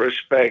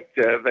respect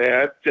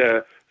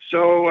that.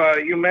 So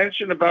you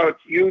mentioned about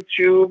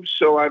YouTube.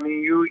 So I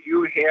mean,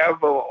 you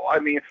have. I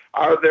mean,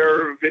 are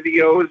there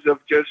videos of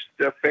just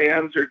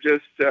fans or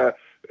just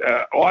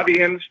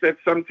audience that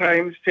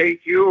sometimes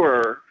take you,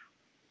 or?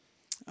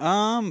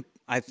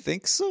 I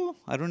think so.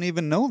 I don't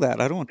even know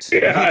that. I don't.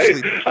 Yeah,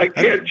 actually, I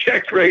can't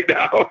check right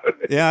now.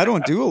 Yeah, I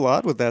don't do a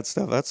lot with that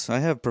stuff. I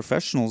have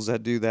professionals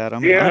that do that.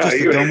 I'm Yeah, just a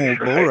you're dumb old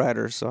right.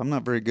 lowrider, so I'm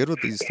not very good with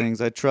these things.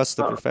 I trust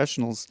the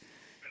professionals.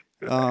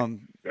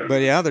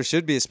 But yeah, there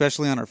should be,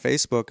 especially on our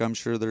Facebook. I'm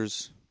sure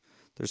there's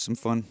some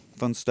fun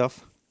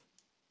stuff.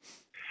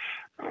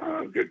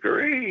 Oh,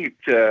 great.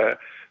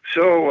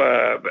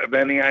 So,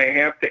 Benny, I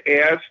have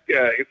to ask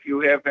if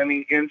you have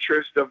any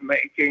interest of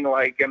making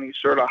like any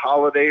sort of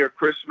holiday or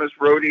Christmas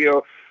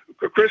rodeo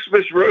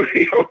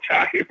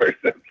time or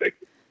something.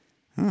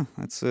 Huh,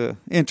 that's a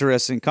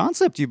interesting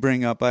concept you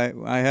bring up.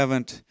 I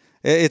haven't.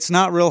 It's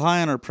not real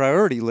high on our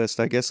priority list.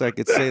 I guess I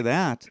could say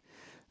that.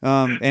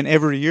 And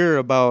every year,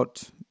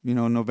 about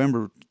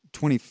November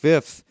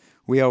 25th,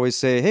 we always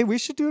say, "Hey, we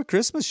should do a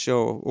Christmas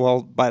show."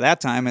 Well, by that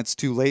time, it's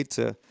too late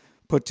to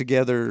put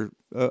together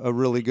a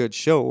really good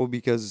show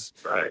because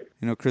Right.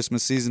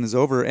 Christmas season is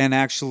over. And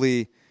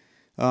actually,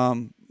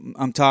 I'm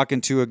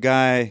talking to a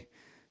guy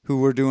who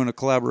we're doing a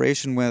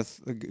collaboration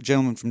with, a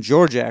gentleman from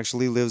Georgia.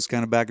 Actually lives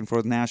kind of back and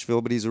forth in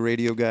Nashville, but he's a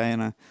radio guy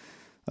and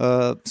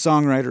a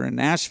songwriter in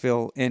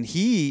Nashville. And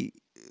he,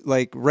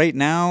 like right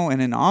now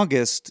and in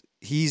August,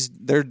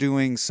 they're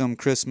doing some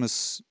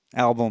Christmas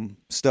album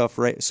stuff.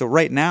 Right, so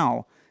right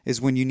now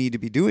is when you need to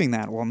be doing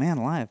that. Well, man,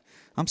 alive,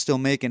 I'm still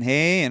making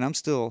hay and I'm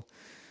still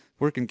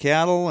working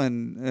cattle,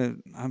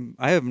 and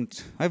I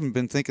haven't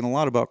been thinking a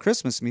lot about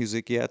Christmas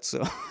music yet,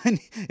 so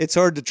it's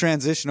hard to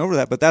transition over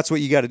that. But that's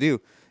what you got to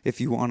do if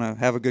you want to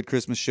have a good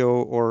Christmas show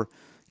or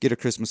get a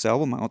Christmas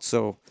album out.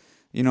 So,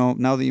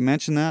 now that you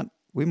mention that,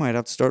 we might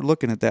have to start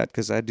looking at that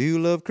because I do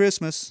love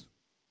Christmas.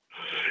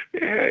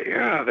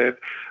 Yeah,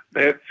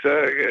 that's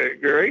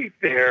great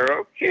there.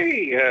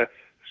 Okay.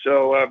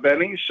 So,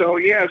 Benny, so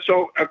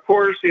of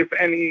course, if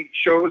any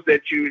shows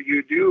that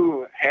you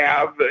do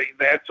have,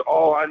 that's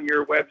all on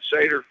your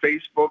website or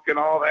Facebook and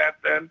all that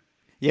then?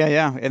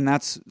 Yeah, and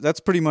that's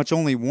pretty much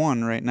only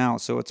one right now,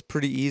 so it's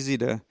pretty easy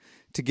to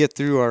get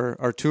through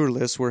our tour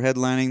list. We're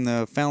headlining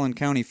the Fallon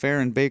County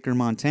Fair in Baker,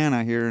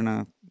 Montana here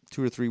in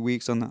 2 or 3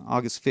 weeks on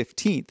August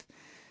 15th,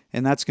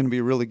 and that's going to be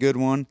a really good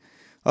one.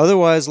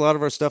 Otherwise, a lot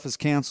of our stuff is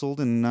canceled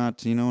and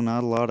not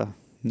a lot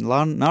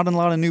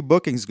of new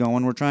bookings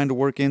going. We're trying to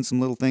work in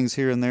some little things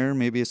here and there,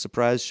 maybe a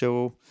surprise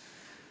show.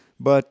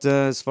 But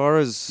as far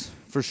as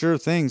for sure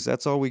things,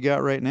 that's all we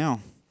got right now.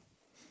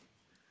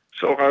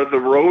 So are the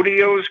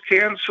rodeos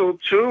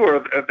canceled too, or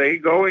are they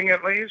going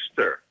at least?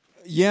 Or?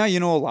 Yeah, a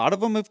lot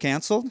of them have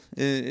canceled.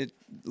 A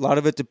lot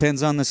of it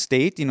depends on the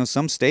state.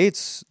 Some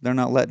states, they're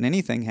not letting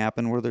anything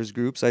happen where there's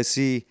groups. I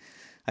see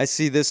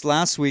this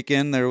last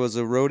weekend, there was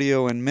a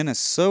rodeo in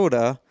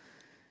Minnesota,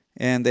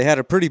 and they had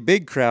a pretty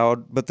big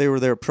crowd, but they were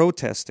there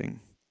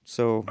protesting.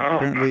 So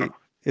apparently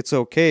it's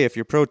okay if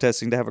you're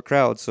protesting to have a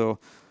crowd. So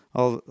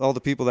all the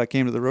people that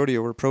came to the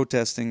rodeo were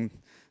protesting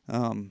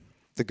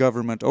the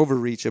government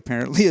overreach,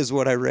 apparently, is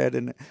what I read,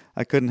 and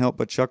I couldn't help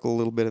but chuckle a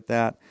little bit at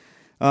that.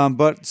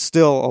 But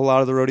still, a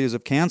lot of the rodeos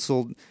have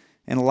canceled,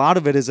 and a lot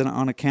of it is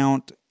on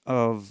account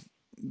of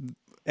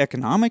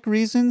economic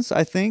reasons,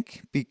 I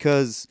think,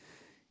 because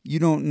you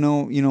don't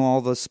know,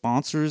 all the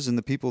sponsors and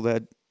the people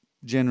that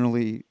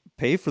generally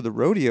pay for the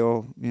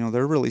rodeo,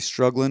 they're really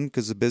struggling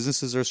because the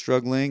businesses are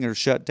struggling or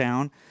shut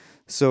down.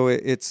 So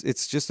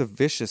it's just a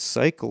vicious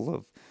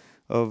cycle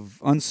of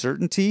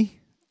uncertainty,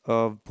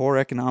 of poor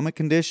economic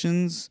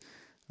conditions,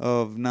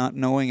 of not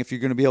knowing if you're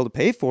going to be able to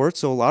pay for it.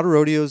 So a lot of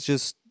rodeos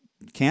just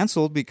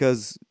canceled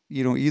because,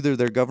 either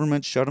their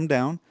government shut them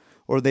down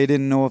or they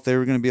didn't know if they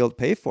were going to be able to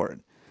pay for it.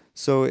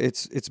 So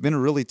it's been a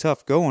really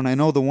tough go. And I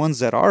know the ones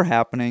that are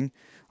happening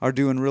are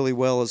doing really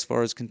well as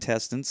far as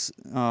contestants.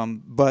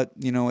 But,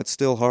 it's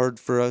still hard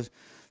for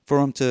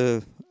them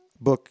to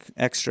book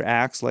extra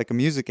acts, like a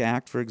music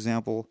act, for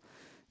example.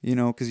 you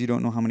know, because you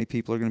don't know how many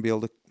people are going to be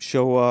able to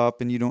show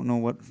up, and you don't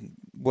know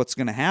what's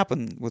going to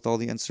happen with all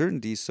the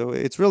uncertainties. So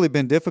it's really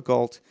been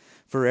difficult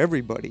for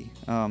everybody.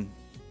 I'm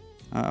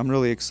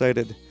really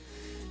excited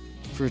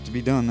for it to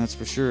be done, that's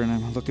for sure, and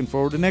I'm looking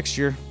forward to next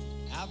year.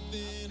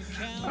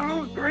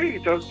 Oh,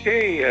 great.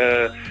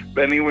 Okay.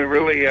 Benny, we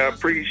really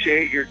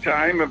appreciate your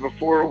time. And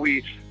before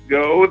we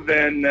go,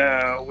 then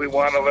we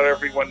want to let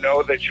everyone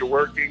know that you're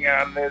working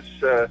on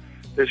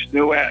this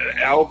new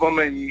album,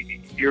 and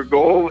your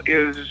goal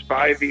is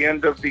by the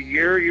end of the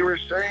year, you were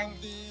saying?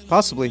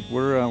 Possibly.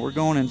 We're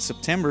going in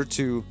September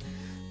to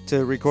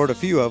record a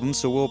few of them,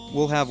 so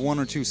we'll have one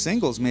or two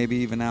singles maybe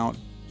even out.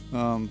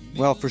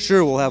 Well, for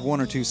sure we'll have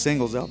one or two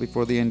singles out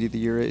before the end of the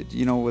year.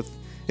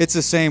 It's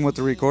the same with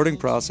the recording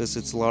process.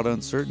 It's a lot of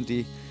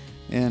uncertainty,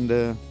 and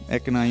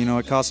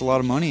it costs a lot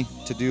of money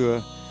to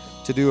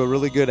do a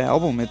really good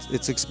album.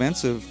 It's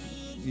expensive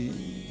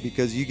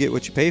because you get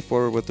what you pay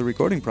for with the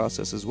recording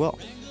process as well.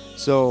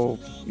 So,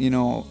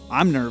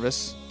 I'm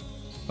nervous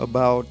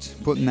about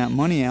putting that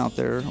money out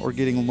there or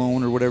getting a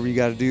loan or whatever you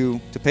got to do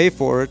to pay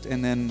for it,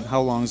 and then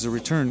how long is the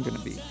return going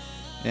to be?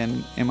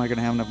 And am I going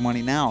to have enough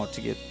money now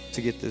to get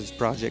this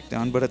project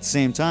done? But at the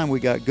same time, we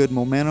got good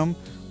momentum.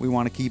 We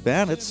want to keep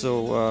at it,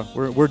 so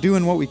we're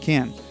doing what we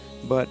can.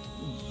 But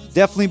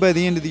definitely by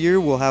the end of the year,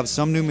 we'll have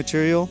some new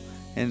material,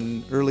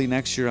 and early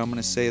next year, I'm going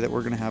to say that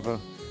we're going to have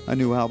a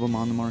new album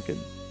on the market.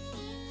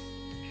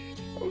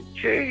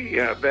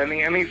 Okay,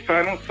 Benny, any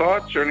final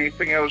thoughts or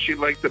anything else you'd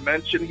like to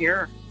mention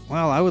here?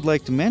 Well, I would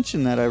like to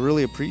mention that I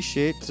really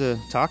appreciate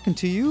talking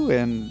to you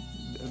and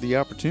the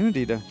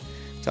opportunity to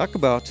talk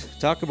about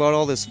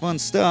all this fun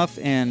stuff.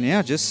 And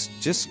yeah, just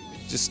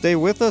stay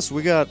with us.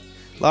 We got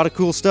a lot of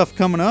cool stuff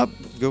coming up.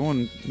 Go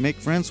and make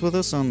friends with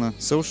us on the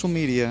social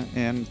media,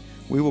 and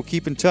we will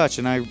keep in touch.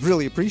 And I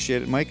really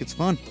appreciate it, Mike. It's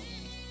fun.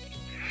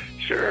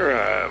 Sure.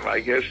 My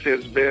guest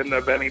has been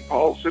Benny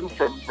Paulson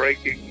from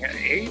Breaking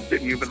 8,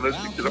 and you've been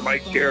listening to the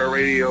Mike Kara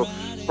Radio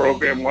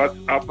program, What's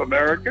Up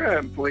America,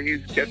 and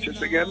please catch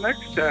us again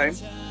next time.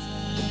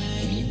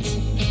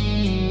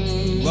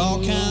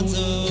 All kinds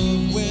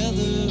of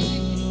weather,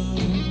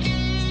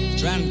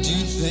 trying to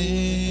do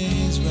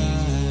things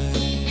right,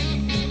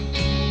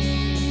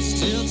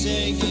 still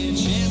taking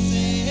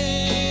chances.